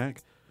Bismack,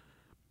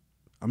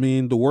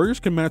 the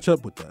Warriors can match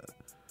up with that.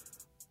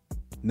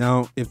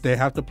 Now, if they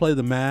have to play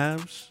the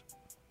Mavs,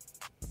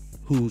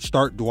 who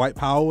start Dwight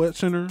Powell at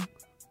center,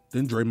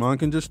 then Draymond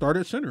can just start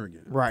at center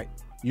again. Right.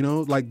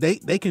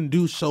 They can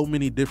do so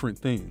many different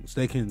things.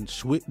 They can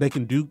switch. They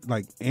can do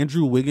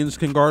Andrew Wiggins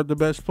can guard the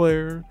best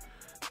player.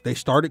 They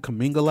started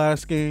Kuminga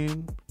last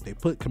game. They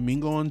put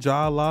Kuminga on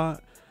Ja a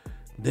lot.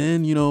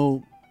 Then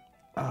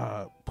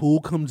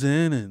Poole comes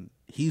in and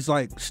he's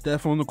like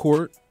Steph on the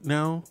court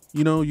now.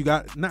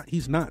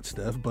 He's not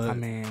Steph, but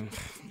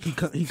he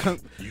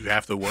you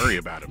have to worry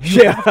about him.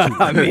 Yeah,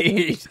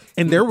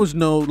 and there was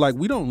no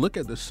we don't look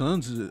at the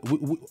Suns.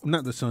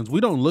 Not the Suns.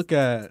 We don't look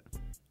at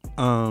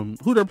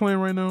who they're playing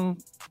right now.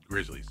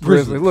 Grizzlies.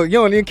 Look, you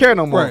don't even care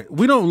no more. Right.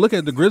 We don't look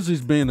at the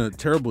Grizzlies being a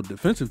terrible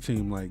defensive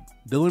team.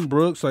 Dylan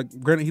Brooks.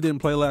 Granted, he didn't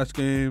play last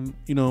game.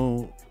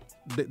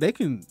 They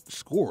can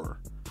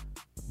score,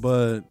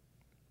 but.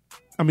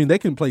 They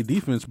can play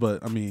defense,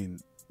 but,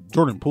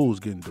 Jordan Poole's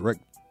getting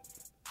direct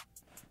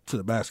to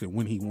the basket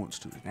when he wants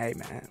to. Hey,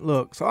 man.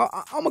 Look, so I'm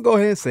going to go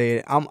ahead and say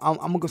it. I'm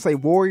going to say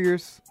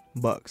Warriors,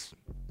 Bucks.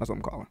 That's what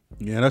I'm calling.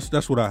 Yeah,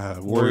 that's what I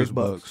have. Warriors,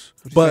 Bucks.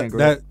 But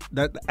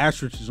that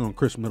asterisk is on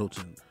Chris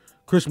Middleton.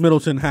 Chris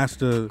Middleton has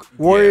to.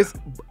 Warriors,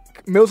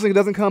 Middleton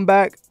doesn't come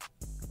back.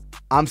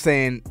 I'm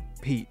saying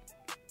Heat.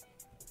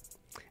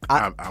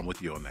 I'm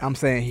with you on that. I'm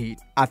saying Heat.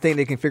 I think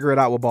they can figure it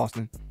out with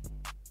Boston.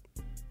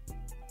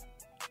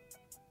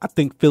 I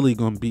think Philly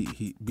gonna beat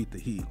the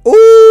Heat.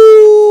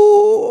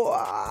 Ooh.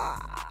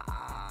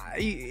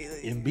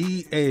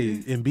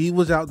 Embiid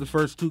was out the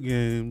first 2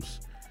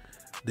 games.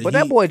 But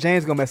that boy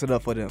James gonna mess it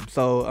up for them.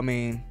 So I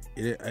mean,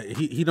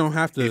 he don't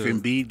have to. If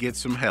Embiid gets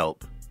some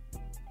help,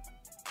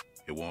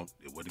 it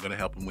wasn't gonna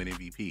help him win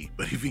MVP.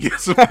 But if he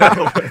gets some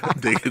help,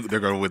 they're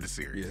gonna win the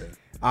series. Yeah.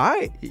 All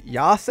right,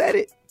 y'all said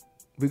it.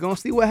 We're gonna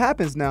see what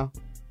happens now.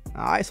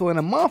 All right, so in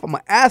a month, I'm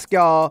gonna ask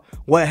y'all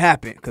what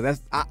happened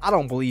because I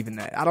don't believe in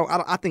that.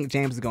 I think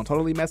James is gonna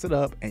totally mess it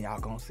up, and y'all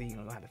gonna see. You're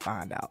gonna have to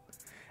find out.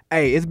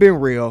 Hey, it's been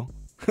real.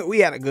 We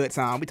had a good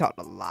time. We talked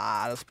a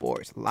lot of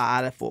sports, a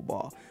lot of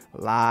football,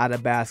 a lot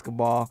of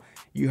basketball.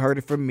 You heard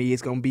it from me.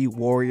 It's gonna be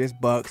Warriors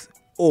Bucks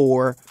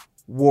or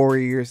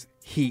Warriors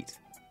Heat.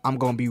 I'm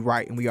gonna be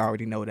right, and we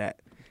already know that.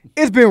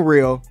 It's been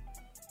real.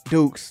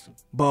 Dukes,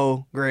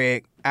 Bo,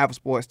 Greg, Apple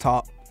Sports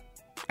Talk.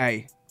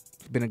 Hey,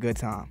 it's been a good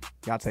time.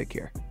 Y'all take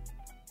care.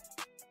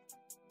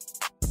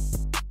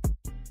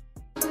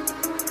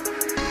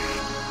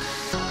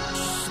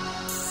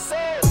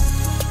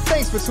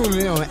 Thanks for tuning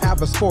in on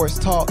Apple Sports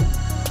Talk.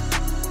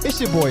 It's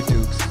your boy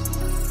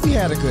Dukes. We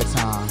had a good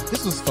time.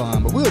 This was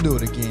fun, but we'll do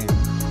it again.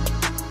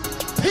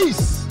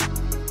 Peace.